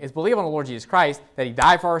 okay? It's believe on the Lord Jesus Christ, that he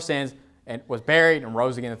died for our sins and was buried and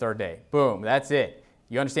rose again the 3rd day. Boom, that's it.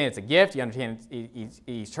 You understand it's a gift. You understand it's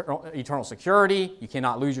eternal security. You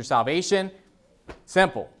cannot lose your salvation.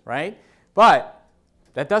 Simple, right? But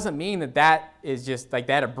that doesn't mean that that is just like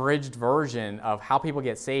that abridged version of how people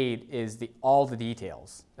get saved is all the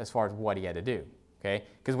details as far as what he had to do, okay?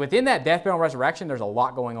 Because within that death, burial, and resurrection, there's a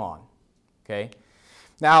lot going on, okay?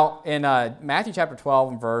 Now, in Matthew chapter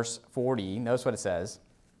 12 and verse 40, notice what it says.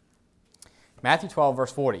 Matthew 12,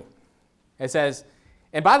 verse 40. It says,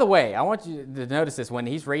 and by the way, I want you to notice this. When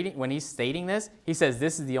he's stating this, he says,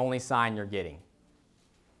 this is the only sign you're getting.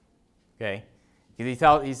 Okay?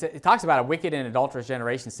 Because he talks about a wicked and adulterous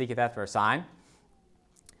generation seeketh after a sign.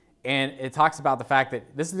 And it talks about the fact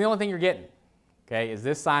that this is the only thing you're getting. Okay? Is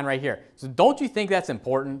this sign right here. So don't you think that's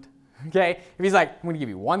important? Okay? If he's like, I'm going to give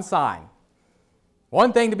you one sign.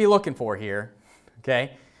 One thing to be looking for here.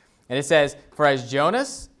 Okay? And it says, for as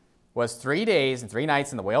Jonas was 3 days and 3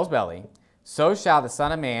 nights in the whale's belly, so shall the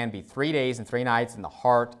Son of Man be 3 days and 3 nights in the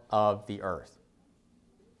heart of the earth.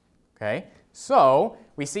 Okay? So,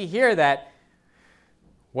 we see here that,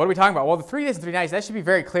 what are we talking about? Well, the 3 days and 3 nights, that should be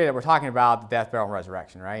very clear that we're talking about the death, burial, and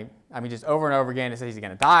resurrection, right? I mean, just over and over again, it says he's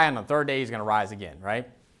going to die, and on the 3rd day he's going to rise again, right?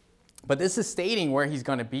 But this is stating where he's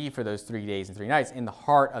going to be for those 3 days and 3 nights, in the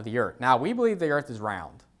heart of the earth. Now, we believe the earth is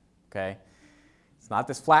round, okay? It's not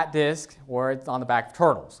this flat disc or it's on the back of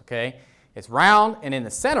turtles, okay? It's round, and in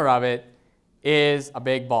the center of it is a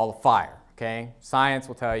big ball of fire, okay? Science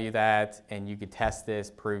will tell you that, and you could test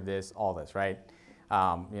this, prove this, all this, right?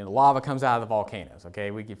 Lava comes out of the volcanoes,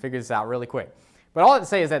 okay? We can figure this out really quick. But all I have to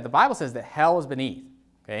say is that the Bible says that hell is beneath,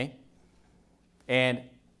 okay? And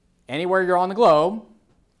anywhere you're on the globe,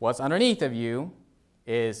 what's underneath of you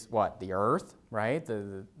is what? The earth, right?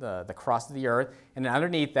 The crust of the earth. And then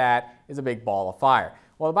underneath that is a big ball of fire.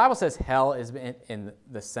 Well, the Bible says hell is in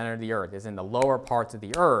the center of the earth, is in the lower parts of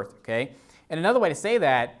the earth, okay? And another way to say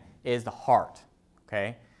that is the heart,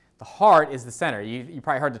 okay? The heart is the center. You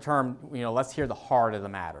probably heard the term, let's hear the heart of the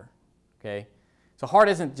matter, okay? So heart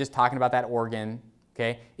isn't just talking about that organ,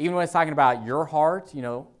 okay? Even when it's talking about your heart,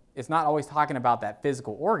 it's not always talking about that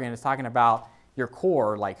physical organ. It's talking about your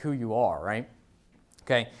core, like who you are, right?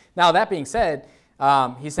 Okay. Now, that being said,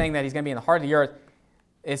 he's saying that he's going to be in the heart of the earth.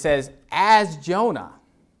 It says, as Jonah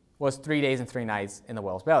was 3 days and 3 nights in the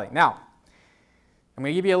whale's belly. Now, I'm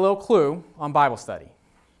going to give you a little clue on Bible study,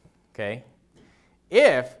 okay?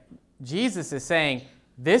 If Jesus is saying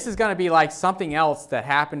this is going to be like something else that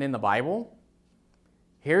happened in the Bible,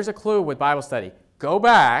 here's a clue with Bible study. Go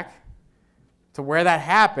back to where that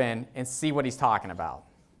happened and see what he's talking about,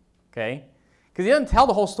 okay? Because he doesn't tell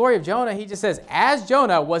the whole story of Jonah. He just says, as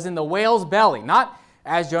Jonah was in the whale's belly, not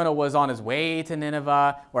as Jonah was on his way to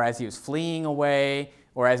Nineveh, or as he was fleeing away,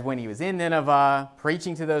 or as when he was in Nineveh,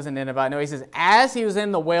 preaching to those in Nineveh. No, he says, as he was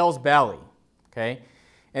in the whale's belly, okay?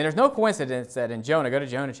 And there's no coincidence that in Jonah, go to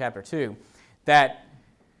Jonah chapter 2, that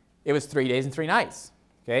it was 3 days and 3 nights,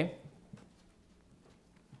 okay?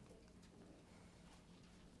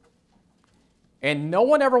 And no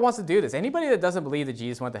one ever wants to do this. Anybody that doesn't believe that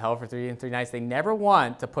Jesus went to hell for 3 days and 3 nights, they never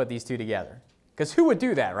want to put these two together. Because who would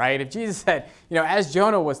do that, right? If Jesus said, as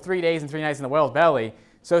Jonah was 3 days and 3 nights in the whale's belly,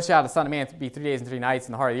 so shall the Son of Man be 3 days and 3 nights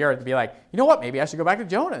in the heart of the earth, to be like, you know what, maybe I should go back to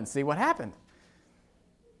Jonah and see what happened.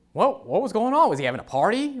 What was going on? Was he having a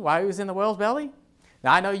party while he was in the whale's belly?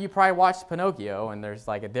 Now, I know you probably watched Pinocchio, and there's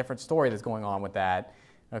like a different story that's going on with that,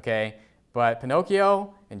 okay? But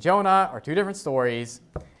Pinocchio and Jonah are 2 different stories.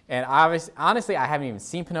 And honestly, I haven't even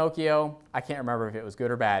seen Pinocchio. I can't remember if it was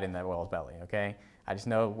good or bad in the whale's belly, okay? I just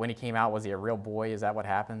know when he came out, was he a real boy? Is that what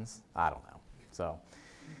happens? I don't know. So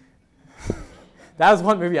that was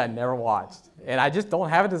one movie I never watched. And I just don't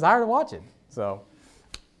have a desire to watch it. So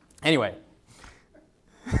anyway,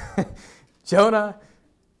 Jonah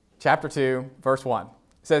chapter 2, verse 1. It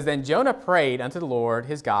says, then Jonah prayed unto the Lord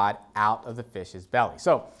his God out of the fish's belly.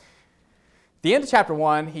 So the end of chapter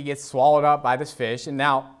 1, he gets swallowed up by this fish. And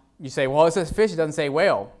now you say, well, it says fish, it doesn't say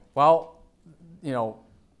whale. Well,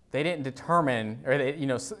 they didn't determine,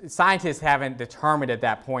 or scientists haven't determined at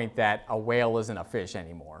that point that a whale isn't a fish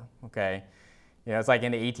anymore, okay? It's like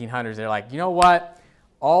in the 1800s, they're like, you know what?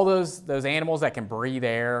 All those animals that can breathe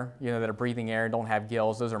air, that are breathing air and don't have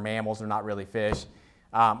gills, those are mammals, they're not really fish.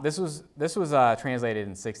 This was translated in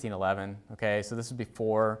 1611, okay? So this is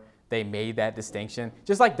before they made that distinction.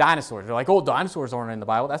 Just like dinosaurs. They're like, oh, dinosaurs aren't in the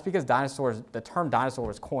Bible. That's because the term dinosaur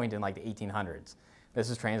was coined in like the 1800s. This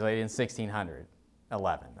is translated in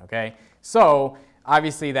 1611, okay? So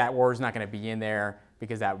obviously that word's not going to be in there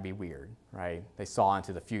because that would be weird, right? They saw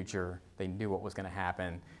into the future. They knew what was going to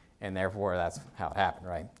happen, and therefore that's how it happened,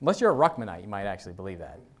 right? Unless you're a Ruckmanite, you might actually believe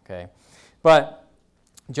that, okay? But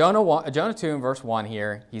Jonah 2 in verse 1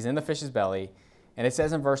 here, he's in the fish's belly, and it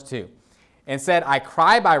says in verse 2, and said, I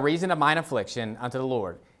cried by reason of mine affliction unto the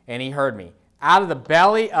Lord, and he heard me. Out of the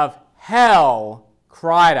belly of hell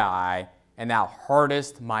cried I, and thou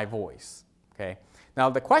heardest my voice. Okay. Now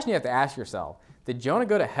the question you have to ask yourself, did Jonah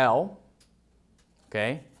go to hell?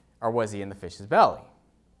 Okay. Or was he in the fish's belly?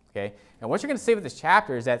 Okay. And what you're going to see with this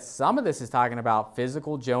chapter is that some of this is talking about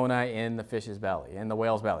physical Jonah in the fish's belly, in the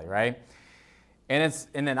whale's belly, right? And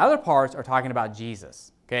then other parts are talking about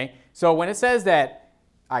Jesus. Okay. So when it says that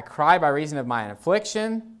I cry by reason of my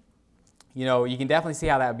affliction, you can definitely see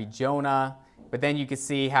how that would be Jonah, but then you can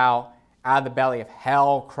see how out of the belly of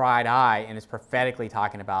hell cried I, and it's prophetically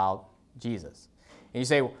talking about Jesus. And you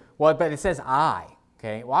say, well, but it says I,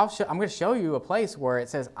 okay? Well, I'm going to show you a place where it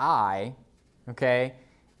says I, okay?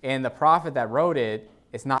 And the prophet that wrote it,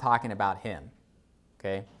 it's not talking about him,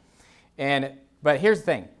 okay? But here's the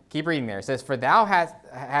thing. Keep reading there. It says, for thou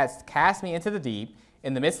hast cast me into the deep,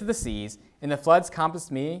 in the midst of the seas, and the floods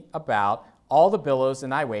compassed me about, all the billows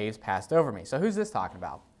and thy waves passed over me. So who's this talking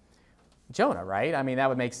about? Jonah, right? I mean, that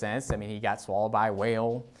would make sense. I mean, he got swallowed by a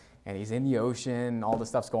whale, and he's in the ocean, and all this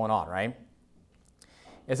stuff's going on, right?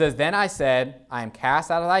 It says, then I said, I am cast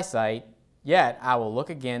out of thy sight, yet I will look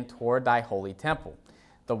again toward thy holy temple.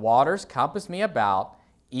 The waters compassed me about,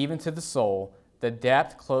 even to the soul. The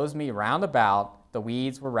depth closed me round about. The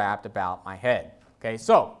weeds were wrapped about my head. Okay,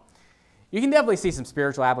 so you can definitely see some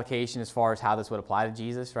spiritual application as far as how this would apply to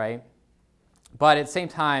Jesus, right? But at the same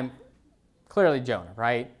time, clearly Jonah,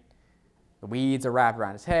 right? The weeds are wrapped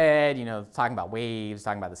around his head, talking about waves,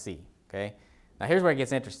 talking about the sea, okay? Now here's where it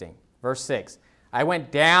gets interesting. Verse 6, I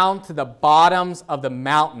went down to the bottoms of the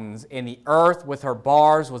mountains, and the earth with her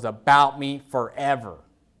bars was about me forever.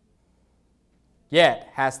 Yet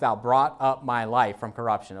hast thou brought up my life from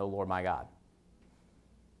corruption, O Lord my God.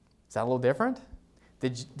 Is that a little different?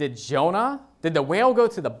 Did the whale go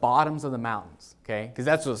to the bottoms of the mountains? Okay, because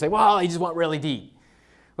that's what they say, well, he just went really deep.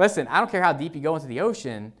 Listen, I don't care how deep you go into the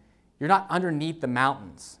ocean, you're not underneath the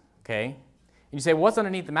mountains, okay? And you say, well, what's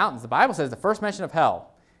underneath the mountains? The Bible says the first mention of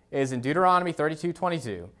hell is in Deuteronomy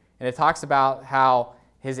 32:22, and it talks about how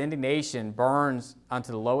his indignation burns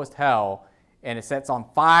unto the lowest hell, and it sets on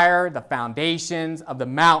fire the foundations of the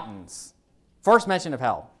mountains. First mention of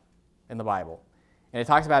hell in the Bible. And it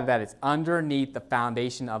talks about that it's underneath the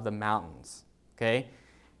foundation of the mountains, okay?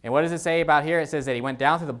 And what does it say about here? It says that he went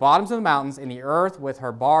down to the bottoms of the mountains, and the earth with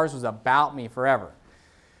her bars was about me forever,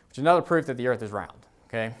 which is another proof that the earth is round,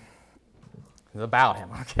 okay? It's about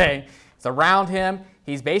him, okay? It's around him.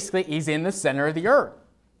 He's in the center of the earth.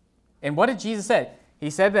 And what did Jesus say? He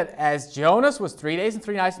said that as Jonas was 3 days and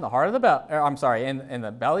 3 nights in the heart of the belly, in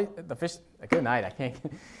the belly, the fish, good night, I can't.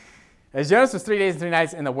 As Jonas was 3 days and 3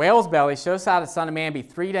 nights in the whale's belly, so shall the Son of Man be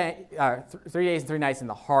 3 days and 3 nights in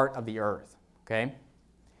the heart of the earth. Okay?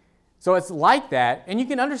 So it's like that, and you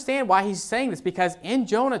can understand why he's saying this, because in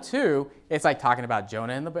Jonah 2, it's like talking about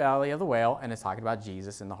Jonah in the belly of the whale, and it's talking about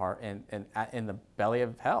Jesus in the heart, in the belly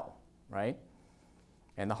of hell, right?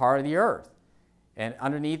 In the heart of the earth. And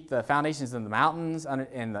underneath the foundations of the mountains,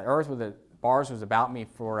 and the earth with the bars was about me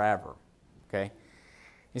forever, okay?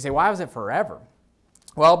 You say, why was it forever?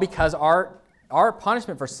 Well, because our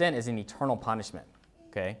punishment for sin is an eternal punishment,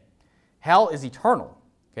 okay? Hell is eternal,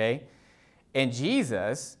 okay? And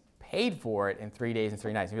Jesus paid for it in 3 days and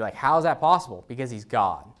 3 nights. And you're like, how is that possible? Because he's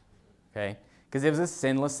God, okay? Because it was a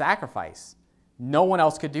sinless sacrifice. No one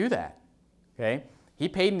else could do that, okay? He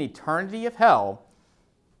paid an eternity of hell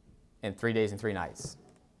in 3 days and 3 nights,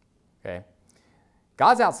 okay?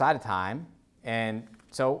 God's outside of time, and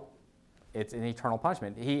so it's an eternal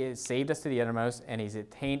punishment. He has saved us to the uttermost, and he's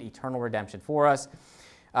attained eternal redemption for us.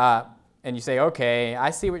 And you say, okay,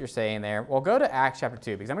 I see what you're saying there. Well, go to Acts chapter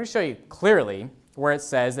 2, because I'm going to show you clearly where it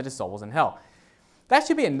says that his soul was in hell. That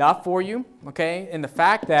should be enough for you, okay, in the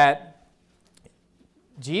fact that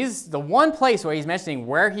Jesus, the one place where he's mentioning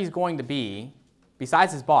where he's going to be,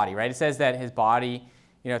 besides his body, right? It says that his body,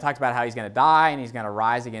 talks about how he's going to die and he's going to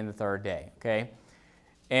rise again the third day, okay?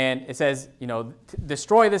 And it says,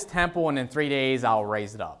 destroy this temple and in 3 days I'll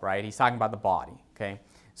raise it up, right? He's talking about the body, okay?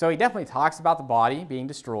 So he definitely talks about the body being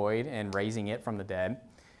destroyed and raising it from the dead.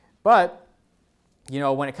 But,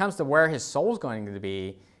 when it comes to where his soul's going to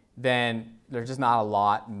be, then there's just not a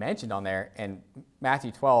lot mentioned on there. And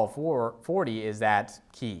Matthew 12:40 is that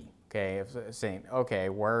key, okay? Saying, okay,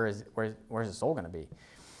 where's his soul going to be?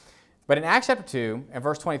 But in Acts chapter 2 and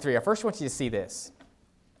verse 23, I first want you to see this.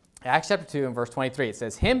 Acts chapter 2 and verse 23, it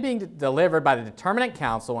says, him being delivered by the determinate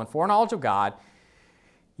counsel and foreknowledge of God,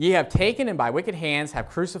 ye have taken and by wicked hands have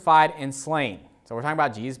crucified and slain. So we're talking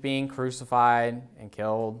about Jesus being crucified and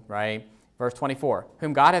killed, right? Verse 24,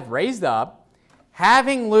 whom God hath raised up,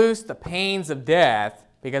 having loosed the pains of death,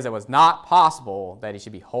 because it was not possible that he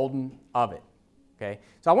should be holden of it. Okay?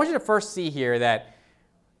 So I want you to first see here that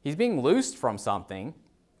he's being loosed from something,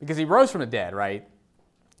 because he rose from the dead, right?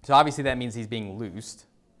 So obviously that means he's being loosed.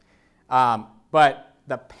 But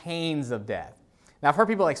the pains of death. Now I've heard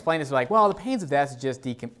people explain this like, well, the pains of death is just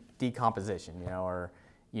decomposition, or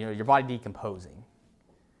your body decomposing.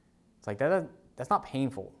 It's like that's not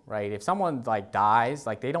painful, right? If someone dies,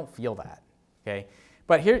 they don't feel that, okay?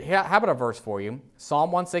 But here, how about a verse for you?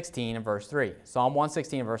 Psalm 116 and verse 3. Psalm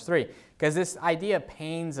 116 and verse 3. Because this idea of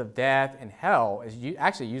pains of death and hell is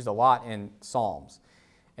actually used a lot in Psalms.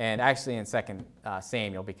 And actually in 2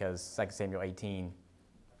 Samuel, because 2 Samuel 18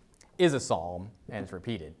 is a psalm and it's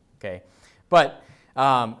repeated, okay? But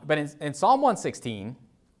in Psalm 116,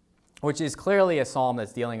 which is clearly a psalm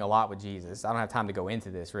that's dealing a lot with Jesus. I don't have time to go into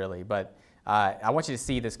this really, but I want you to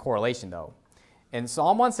see this correlation though. In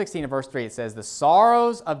Psalm 116 and verse 3, it says, the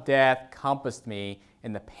sorrows of death compassed me,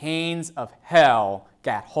 and the pains of hell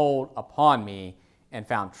gat hold upon me, and I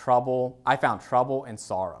found trouble and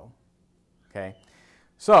sorrow. Okay?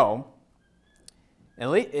 So,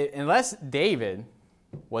 unless David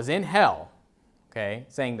was in hell, okay,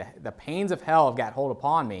 saying the pains of hell have got hold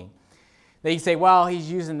upon me, then you say, well,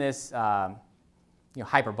 he's using this hyperbolically,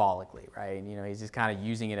 right? He's just kind of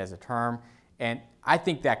using it as a term. And I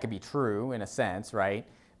think that could be true in a sense, right?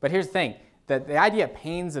 But here's the thing, that the idea of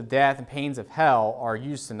pains of death and pains of hell are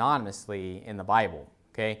used synonymously in the Bible,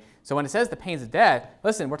 okay? So when it says the pains of death,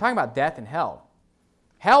 listen, we're talking about death and hell.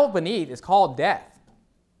 Hell beneath is called death,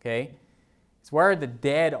 okay? It's where the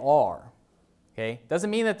dead are, okay?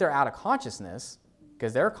 Doesn't mean that they're out of consciousness,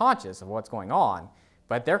 because they're conscious of what's going on,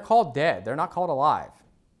 but they're called dead. They're not called alive,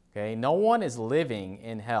 okay? No one is living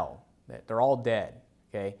in hell. They're all dead,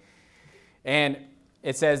 okay? And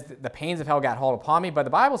it says the pains of hell got hold upon me, but the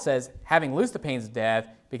Bible says, having loosed the pains of death,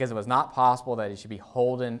 because it was not possible that he should be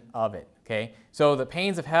holden of it, okay? So the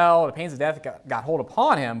pains of hell, the pains of death got hold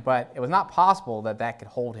upon him, but it was not possible that could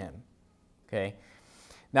hold him, okay?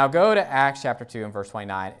 Now go to Acts chapter 2 and verse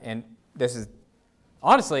 29, and this is,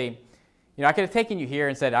 honestly, I could have taken you here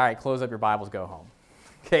and said, all right, close up your Bibles, go home,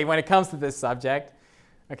 okay, when it comes to this subject.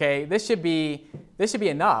 Okay, this should be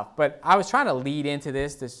enough, but I was trying to lead into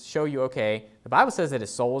this to show you, okay, the Bible says that his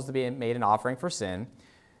soul is to be made an offering for sin.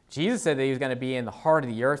 Jesus said that he was going to be in the heart of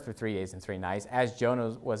the earth for 3 days and 3 nights, as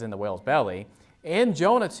Jonah was in the whale's belly. In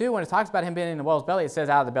Jonah 2, when it talks about him being in the whale's belly, it says,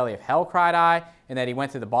 out of the belly of hell cried I, and that he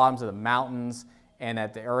went to the bottoms of the mountains, and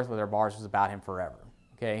that the earth with her bars was about him forever.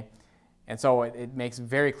 Okay, and so it makes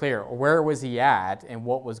very clear where was he at and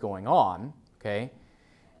what was going on, okay?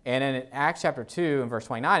 And in Acts chapter 2 and verse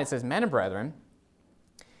 29, it says, men and brethren,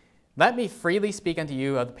 let me freely speak unto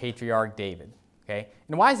you of the patriarch David. Okay?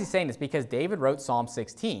 And why is he saying this? Because David wrote Psalm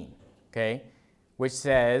 16, okay, which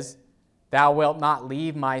says, thou wilt not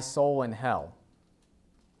leave my soul in hell.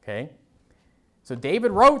 Okay? So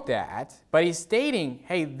David wrote that, but he's stating,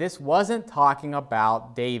 hey, this wasn't talking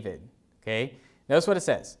about David. Okay? Notice what it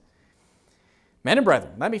says. Men and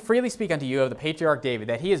brethren, let me freely speak unto you of the patriarch David,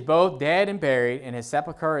 that he is both dead and buried, and his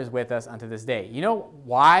sepulchre is with us unto this day. You know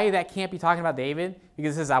why that can't be talking about David?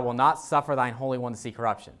 Because it says, I will not suffer thine Holy One to see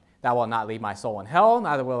corruption. Thou wilt not leave my soul in hell,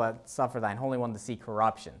 neither will I suffer thine Holy One to see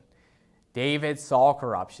corruption. David saw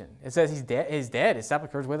corruption. It says he's dead. His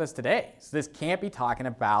sepulchre is with us today. So this can't be talking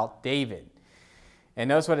about David. And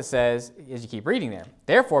notice what it says as you keep reading there.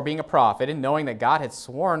 Therefore, being a prophet, and knowing that God had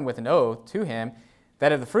sworn with an oath to him,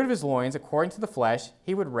 that of the fruit of his loins, according to the flesh,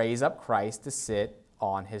 he would raise up Christ to sit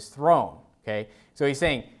on his throne. Okay? So he's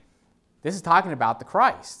saying, this is talking about the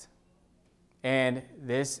Christ. And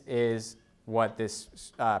this is what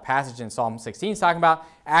this passage in Psalm 16 is talking about.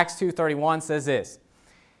 Acts 2:31 says this.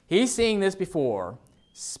 He, seeing this before,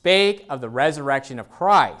 spake of the resurrection of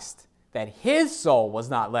Christ, that his soul was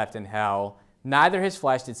not left in hell, neither his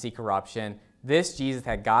flesh did see corruption. This Jesus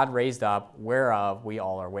had God raised up, whereof we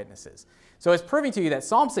all are witnesses. So it's proving to you that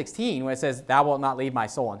Psalm 16, when it says, thou wilt not leave my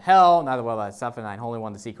soul in hell, neither will I suffer thine Holy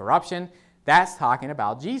One to see corruption, that's talking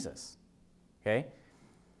about Jesus. Okay?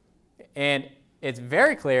 And it's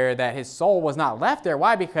very clear that his soul was not left there.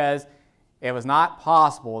 Why? Because it was not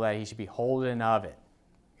possible that he should be holden of it.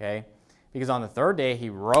 Okay? Because on the third day, he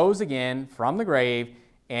rose again from the grave,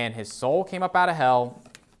 and his soul came up out of hell,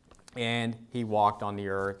 and he walked on the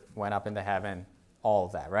earth, went up into heaven, all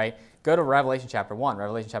of that, right? Go to Revelation chapter 1.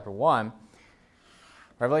 Revelation chapter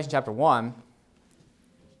 1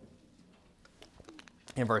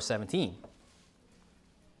 in verse 17.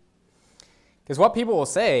 Because what people will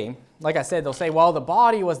say, like I said, they'll say, well, the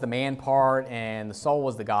body was the man part and the soul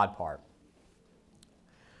was the God part.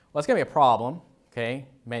 Well, it's going to be a problem, okay,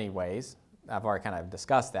 many ways. I've already kind of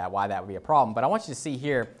discussed that, why that would be a problem. But I want you to see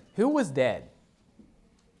here, who was dead?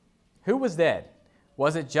 Who was dead?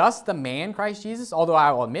 Was it just the man Christ Jesus? Although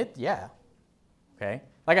I will admit, yeah. Okay?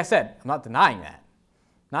 Like I said, I'm not denying that.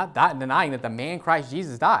 Not denying that the man Christ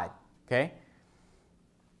Jesus died. Okay?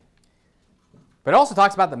 But it also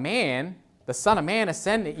talks about the man, the Son of Man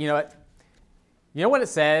ascending. You know what it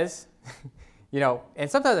says? And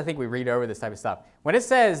sometimes I think we read over this type of stuff. When it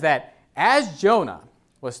says that as Jonah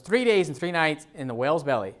was 3 days and 3 nights in the whale's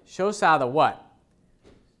belly, so shall the what?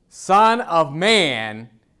 Son of Man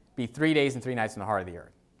be 3 days and 3 nights in the heart of the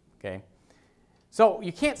earth. Okay? So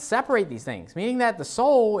you can't separate these things, meaning that the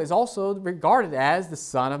soul is also regarded as the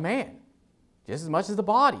Son of Man, just as much as the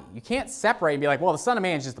body. You can't separate and be like, well, the Son of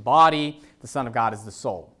Man is just the body, the Son of God is the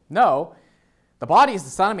soul. No, the body is the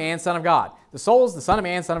Son of Man, Son of God. The soul is the Son of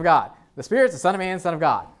Man, Son of God. The Spirit is the Son of Man, Son of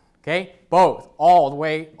God. Okay? Both, all the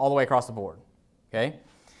way across the board. Okay?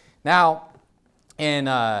 Now, in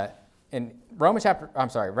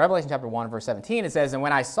Revelation chapter 1, verse 17, it says, and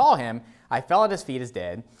when I saw him, I fell at his feet as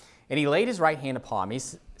dead, and he laid his right hand upon me,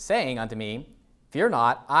 saying unto me, fear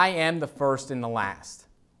not, I am the first and the last.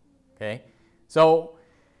 Okay? So,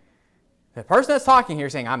 the person that's talking here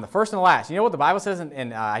is saying, I'm the first and the last. You know what the Bible says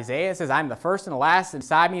in Isaiah? It says, I'm the first and the last, and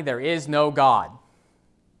beside me there is no God.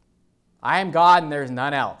 I am God and there is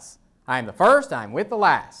none else. I am the first, I am with the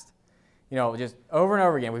last. Just over and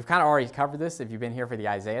over again. We've kind of already covered this if you've been here for the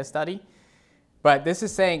Isaiah study. But this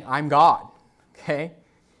is saying, I'm God. Okay?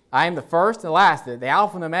 I am the first and the last, the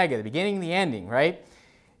Alpha and the Omega, the beginning and the ending, right?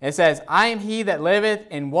 And it says, I am he that liveth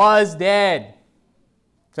and was dead.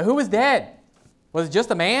 So who was dead? Was it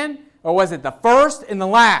just a man? Or was it the first and the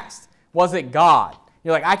last? Was it God?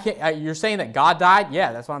 You're like, you're saying that God died?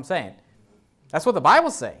 Yeah, that's what I'm saying. That's what the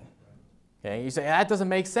Bible's saying. Okay? You say, that doesn't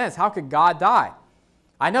make sense. How could God die?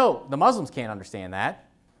 I know the Muslims can't understand that.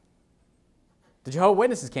 The Jehovah's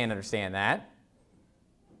Witnesses can't understand that.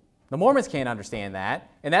 The Mormons can't understand that.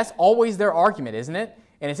 And that's always their argument, isn't it?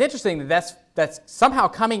 And it's interesting that that's somehow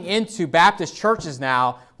coming into Baptist churches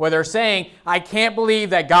now where they're saying, I can't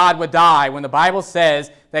believe that God would die when the Bible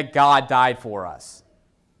says that God died for us.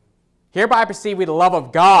 Hereby perceive we the love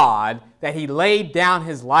of God, that he laid down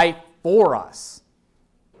his life for us.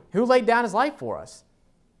 Who laid down his life for us?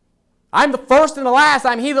 I'm the first and the last.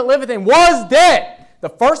 I'm he that liveth and was dead. The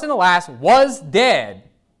first and the last was dead.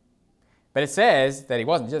 But it says that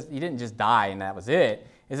he didn't just die and that was it.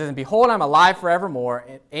 It says, and behold, I'm alive forevermore,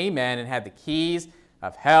 and amen, and have the keys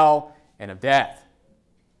of hell and of death.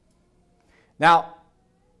 Now,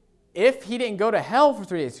 if he didn't go to hell for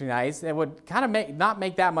 3 days, 2 nights, it would kind of not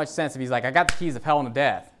make that much sense if he's like, I got the keys of hell and of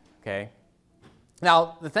death. Okay?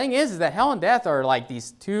 Now, the thing is that hell and death are like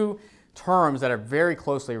these two terms that are very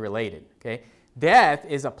closely related. Okay? Death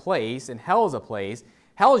is a place, and hell is a place.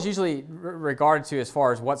 hell is usually regarded to as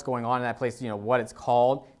far as what's going on in that place, what it's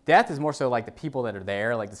called. Death is more so like the people that are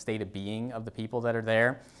there, like the state of being of the people that are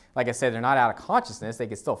there. Like I said, they're not out of consciousness. They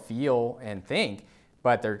can still feel and think,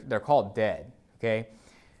 but they're called dead, okay?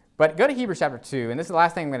 But go to Hebrews chapter 2, and this is the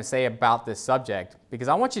last thing I'm going to say about this subject, because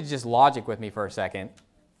I want you to just logic with me for a second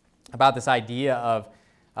about this idea of,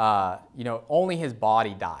 only his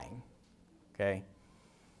body dying, okay?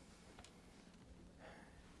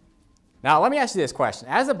 Now, let me ask you this question.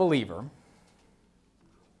 As a believer,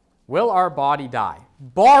 will our body die?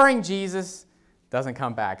 Barring Jesus doesn't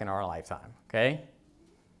come back in our lifetime, okay?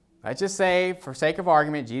 Let's just say, for sake of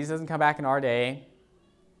argument, Jesus doesn't come back in our day.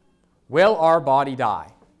 Will our body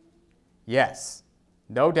die? Yes.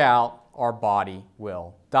 No doubt our body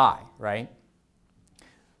will die, right?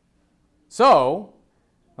 So,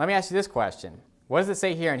 let me ask you this question. What does it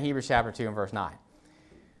say here in Hebrews chapter 2 and verse 9?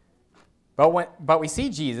 But we see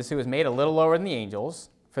Jesus, who was made a little lower than the angels,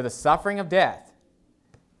 for the suffering of death,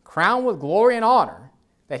 crowned with glory and honor,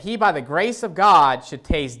 that he by the grace of God should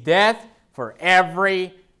taste death for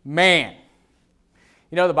every man.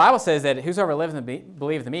 The Bible says that whosoever liveth and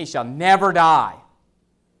believeth in me shall never die.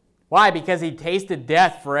 Why? Because he tasted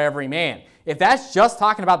death for every man. If that's just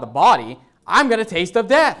talking about the body, I'm going to taste of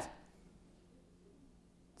death.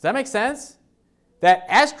 Does that make sense? That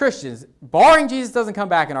as Christians, barring Jesus doesn't come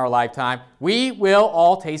back in our lifetime, we will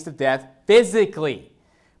all taste of death physically.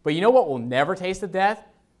 But you know what will never taste of death?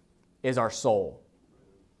 Is our soul.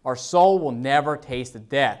 Our soul will never taste of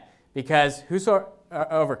death, because whoso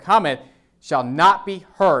overcometh shall not be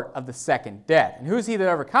hurt of the second death. And who is he that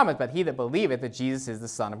overcometh but he that believeth that Jesus is the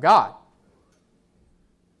Son of God?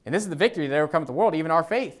 And this is the victory that overcometh the world, even our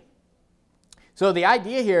faith. So the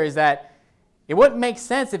idea here is that it wouldn't make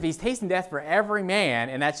sense if he's tasting death for every man,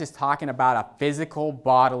 and that's just talking about a physical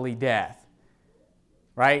bodily death.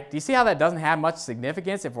 Right? Do you see how that doesn't have much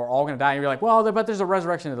significance if we're all going to die? And you're like, well, but there's a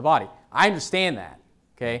resurrection of the body. I understand that,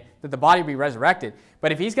 okay, that the body will be resurrected.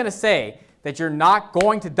 But if he's going to say that you're not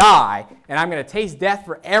going to die and I'm going to taste death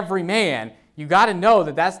for every man, you got to know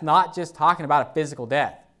that that's not just talking about a physical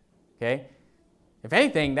death, okay? If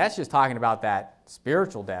anything, that's just talking about that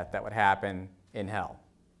spiritual death that would happen in hell,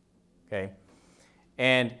 okay?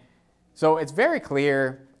 And so it's very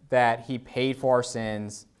clear that he paid for our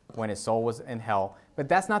sins when his soul was in hell, but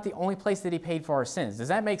that's not the only place that he paid for our sins. Does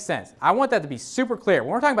that make sense? I want that to be super clear.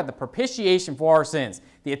 When we're talking about the propitiation for our sins,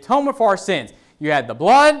 the atonement for our sins, you had the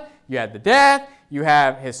blood, you had the death, you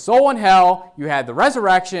have his soul in hell, you had the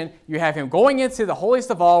resurrection, you have him going into the holiest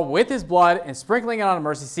of all with his blood and sprinkling it on a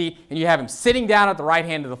mercy seat, and you have him sitting down at the right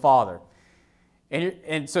hand of the Father.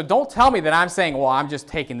 And so don't tell me that I'm saying, well, I'm just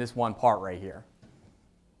taking this one part right here.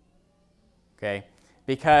 Okay?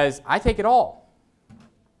 Because I take it all.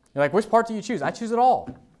 You're like, which part do you choose? I choose it all.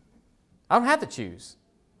 I don't have to choose.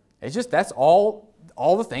 It's just that's all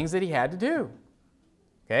the things that he had to do.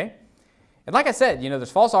 Okay? And like I said,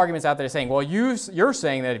 there's false arguments out there saying, well, you're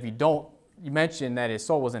saying that if you mention that his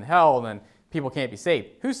soul was in hell, then people can't be saved.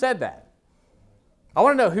 Who said that? I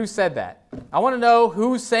want to know who said that. I want to know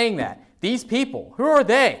who's saying that. These people. Who are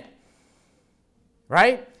they?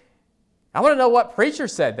 Right? I want to know what preacher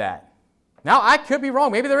said that. Now, I could be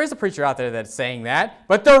wrong. Maybe there is a preacher out there that's saying that,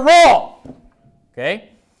 but they're wrong. Okay?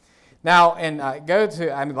 Now, and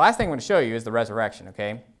the last thing I'm going to show you is the resurrection,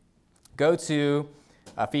 okay? Go to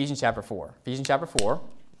Ephesians chapter 4. Ephesians chapter 4.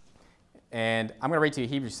 And I'm going to read to you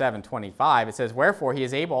Hebrews 7:25. It says, wherefore he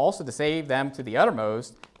is able also to save them to the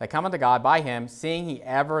uttermost that come unto God by him, seeing he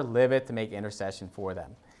ever liveth to make intercession for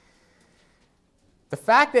them. The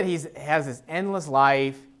fact that he has this endless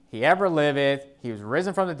life, he ever liveth, he was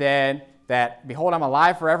risen from the dead, that, behold, I'm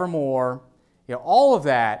alive forevermore, all of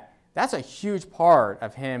that, that's a huge part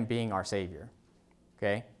of him being our Savior,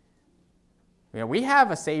 okay? We have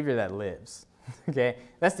a Savior that lives, okay?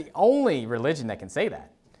 That's the only religion that can say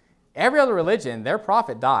that. Every other religion, their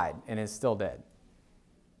prophet died and is still dead.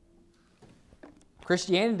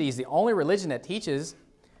 Christianity is the only religion that teaches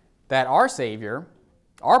that our Savior,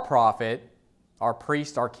 our prophet, our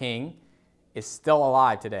priest, our king, is still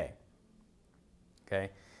alive today, okay?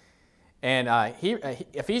 And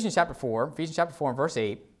Ephesians chapter 4 and verse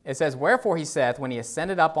 8, it says, wherefore he saith, when he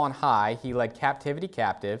ascended up on high, he led captivity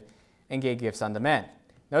captive and gave gifts unto men.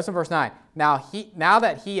 Notice in verse 9, now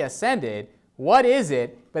that he ascended, what is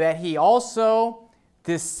it but that he also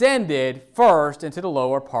descended first into the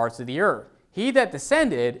lower parts of the earth? He that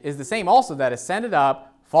descended is the same also that ascended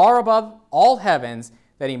up far above all heavens,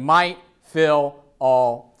 that he might fill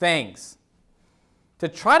all things. To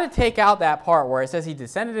try to take out that part where it says he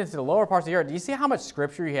descended into the lower parts of the earth, do you see how much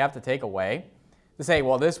scripture you have to take away to say,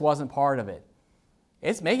 well, this wasn't part of it?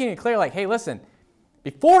 It's making it clear like, hey, listen,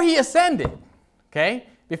 before he ascended, okay,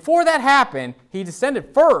 before that happened, he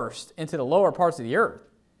descended first into the lower parts of the earth.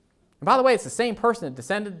 And by the way, it's the same person that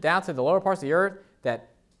descended down to the lower parts of the earth that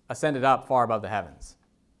ascended up far above the heavens,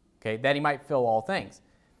 okay, that he might fill all things.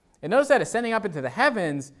 And notice that ascending up into the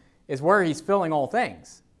heavens is where he's filling all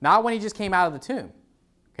things, not when he just came out of the tomb,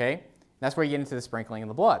 okay? That's where you get into the sprinkling of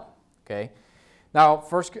the blood, okay? Now,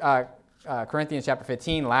 1 Corinthians chapter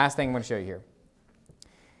 15, last thing I'm going to show you here,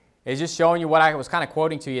 is just showing you what I was kind of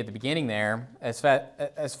quoting to you at the beginning there. As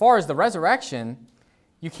far as the resurrection,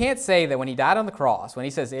 you can't say that when he died on the cross, when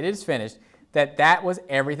he says it is finished, that that was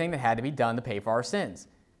everything that had to be done to pay for our sins.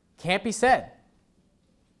 Can't be said.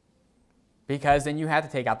 Because then you have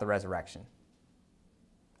to take out the resurrection.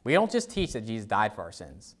 We don't just teach that Jesus died for our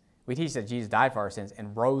sins. We teach that Jesus died for our sins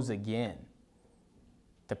and rose again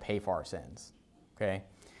to pay for our sins. Okay?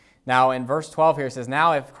 Now, in verse 12 here, it says,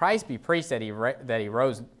 now if Christ be preached that he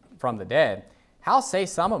rose from the dead, how say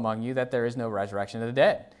some among you that there is no resurrection of the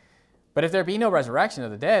dead? But if there be no resurrection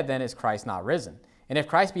of the dead, then is Christ not risen? And if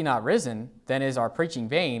Christ be not risen, then is our preaching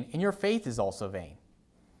vain, and your faith is also vain.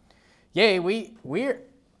 Yea,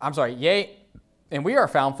 and we are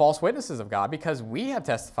found false witnesses of God, because we have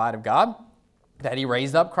testified of God that he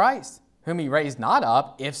raised up Christ, whom he raised not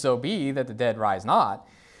up, if so be that the dead rise not.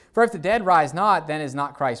 For if the dead rise not, then is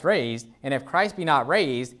not Christ raised. And if Christ be not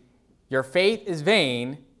raised, your faith is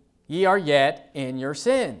vain, ye are yet in your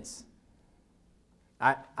sins.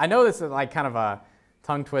 I know this is like kind of a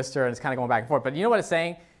tongue twister, and it's kind of going back and forth, but you know what it's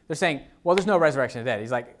saying? They're saying, well, there's no resurrection of the dead.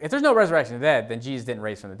 He's like, if there's no resurrection of the dead, then Jesus didn't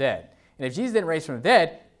raise from the dead. And if Jesus didn't raise from the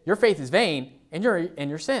dead, your faith is vain, and you're in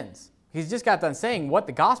your sins. He's just got done saying what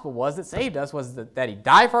the gospel was that saved us, was that he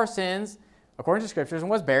died for our sins, according to the Scriptures, and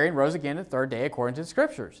was buried and rose again the third day, according to the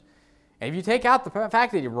Scriptures. And if you take out the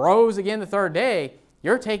fact that he rose again the third day,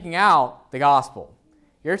 you're taking out the gospel.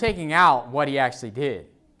 You're taking out what he actually did.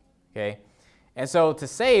 Okay? And so to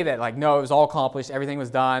say that, like, no, it was all accomplished, everything was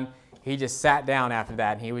done, he just sat down after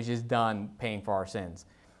that, and he was just done paying for our sins.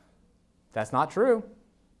 That's not true.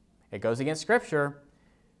 It goes against Scripture,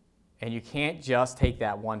 and you can't just take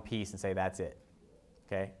that one piece and say that's it.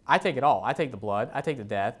 Okay? I take it all. I take the blood. I take the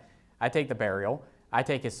death. I take the burial. I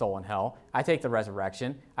take his soul in hell. I take the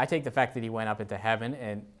resurrection. I take the fact that he went up into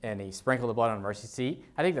heaven and he sprinkled the blood on the mercy seat.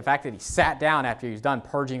 I take the fact that he sat down after he was done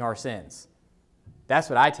purging our sins. That's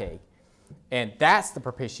what I take. And that's the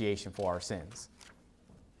propitiation for our sins.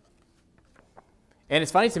 And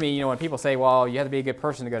it's funny to me, when people say, well, you have to be a good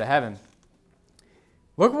person to go to heaven.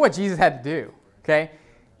 Look at what Jesus had to do, okay?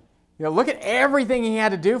 Look at everything he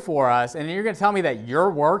had to do for us, and you're going to tell me that your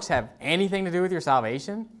works have anything to do with your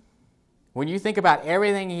salvation? When you think about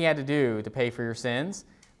everything he had to do to pay for your sins,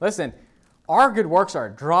 listen, our good works are a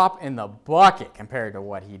drop in the bucket compared to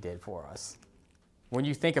what he did for us. When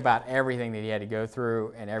you think about everything that he had to go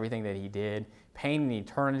through and everything that he did, paying the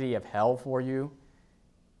eternity of hell for you,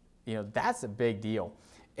 that's a big deal.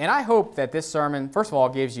 And I hope that this sermon, first of all,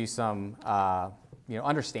 gives you some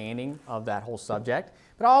understanding of that whole subject,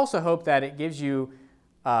 but I also hope that it gives you,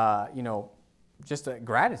 just a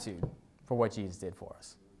gratitude for what Jesus did for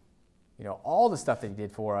us. All the stuff that he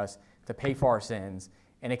did for us to pay for our sins,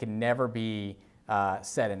 and it can never be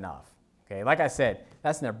said enough. Okay, like I said,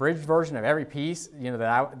 that's an abridged version of every piece,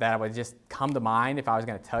 that would just come to mind if I was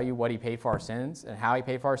going to tell you what he paid for our sins and how he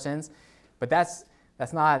paid for our sins. But that's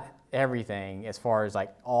not everything as far as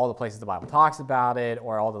like all the places the Bible talks about it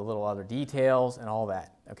or all the little other details and all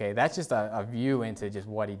that. Okay, that's just a view into just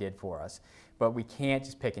what he did for us. But we can't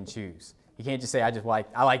just pick and choose. You can't just say,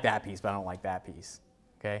 I like that piece, but I don't like that piece.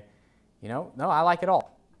 Okay, no, I like it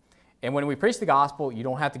all. And when we preach the gospel, you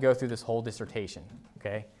don't have to go through this whole dissertation.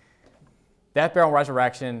 Okay. Death, burial, and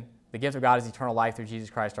resurrection, the gift of God is eternal life through Jesus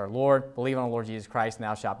Christ our Lord. Believe on the Lord Jesus Christ and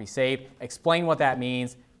thou shalt be saved. Explain what that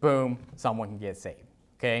means. Boom, someone can get saved.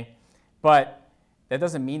 Okay? But that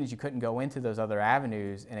doesn't mean that you couldn't go into those other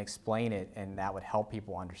avenues and explain it, and that would help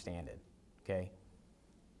people understand it. Okay?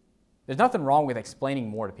 There's nothing wrong with explaining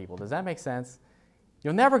more to people. Does that make sense?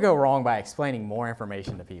 You'll never go wrong by explaining more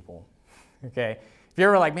information to people. Okay? If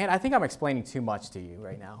you're like, man, I think I'm explaining too much to you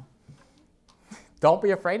right now, don't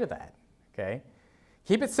be afraid of that. Okay?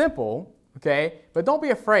 Keep it simple, okay? But don't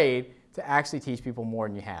be afraid to actually teach people more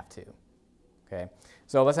than you have to. Okay?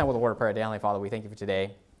 So let's end with a word of prayer. Heavenly Father, we thank you for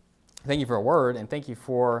today. Thank you for a word, and thank you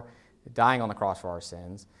for dying on the cross for our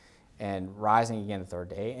sins and rising again the third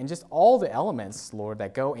day, and just all the elements, Lord,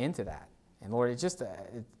 that go into that. And Lord, it's just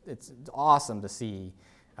it's awesome to see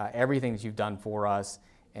everything that you've done for us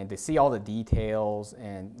and to see all the details.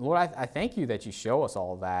 And Lord, I thank you that you show us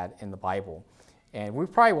all of that in the Bible. And we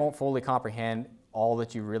probably won't fully comprehend all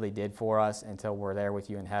that you really did for us until we're there with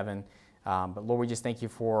you in heaven. But Lord, we just thank you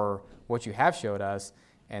for what you have showed us,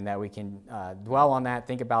 and that we can dwell on that,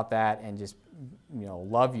 think about that, and just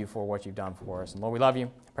love you for what you've done for us. And Lord, we love you.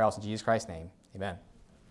 I pray also in Jesus Christ's name. Amen.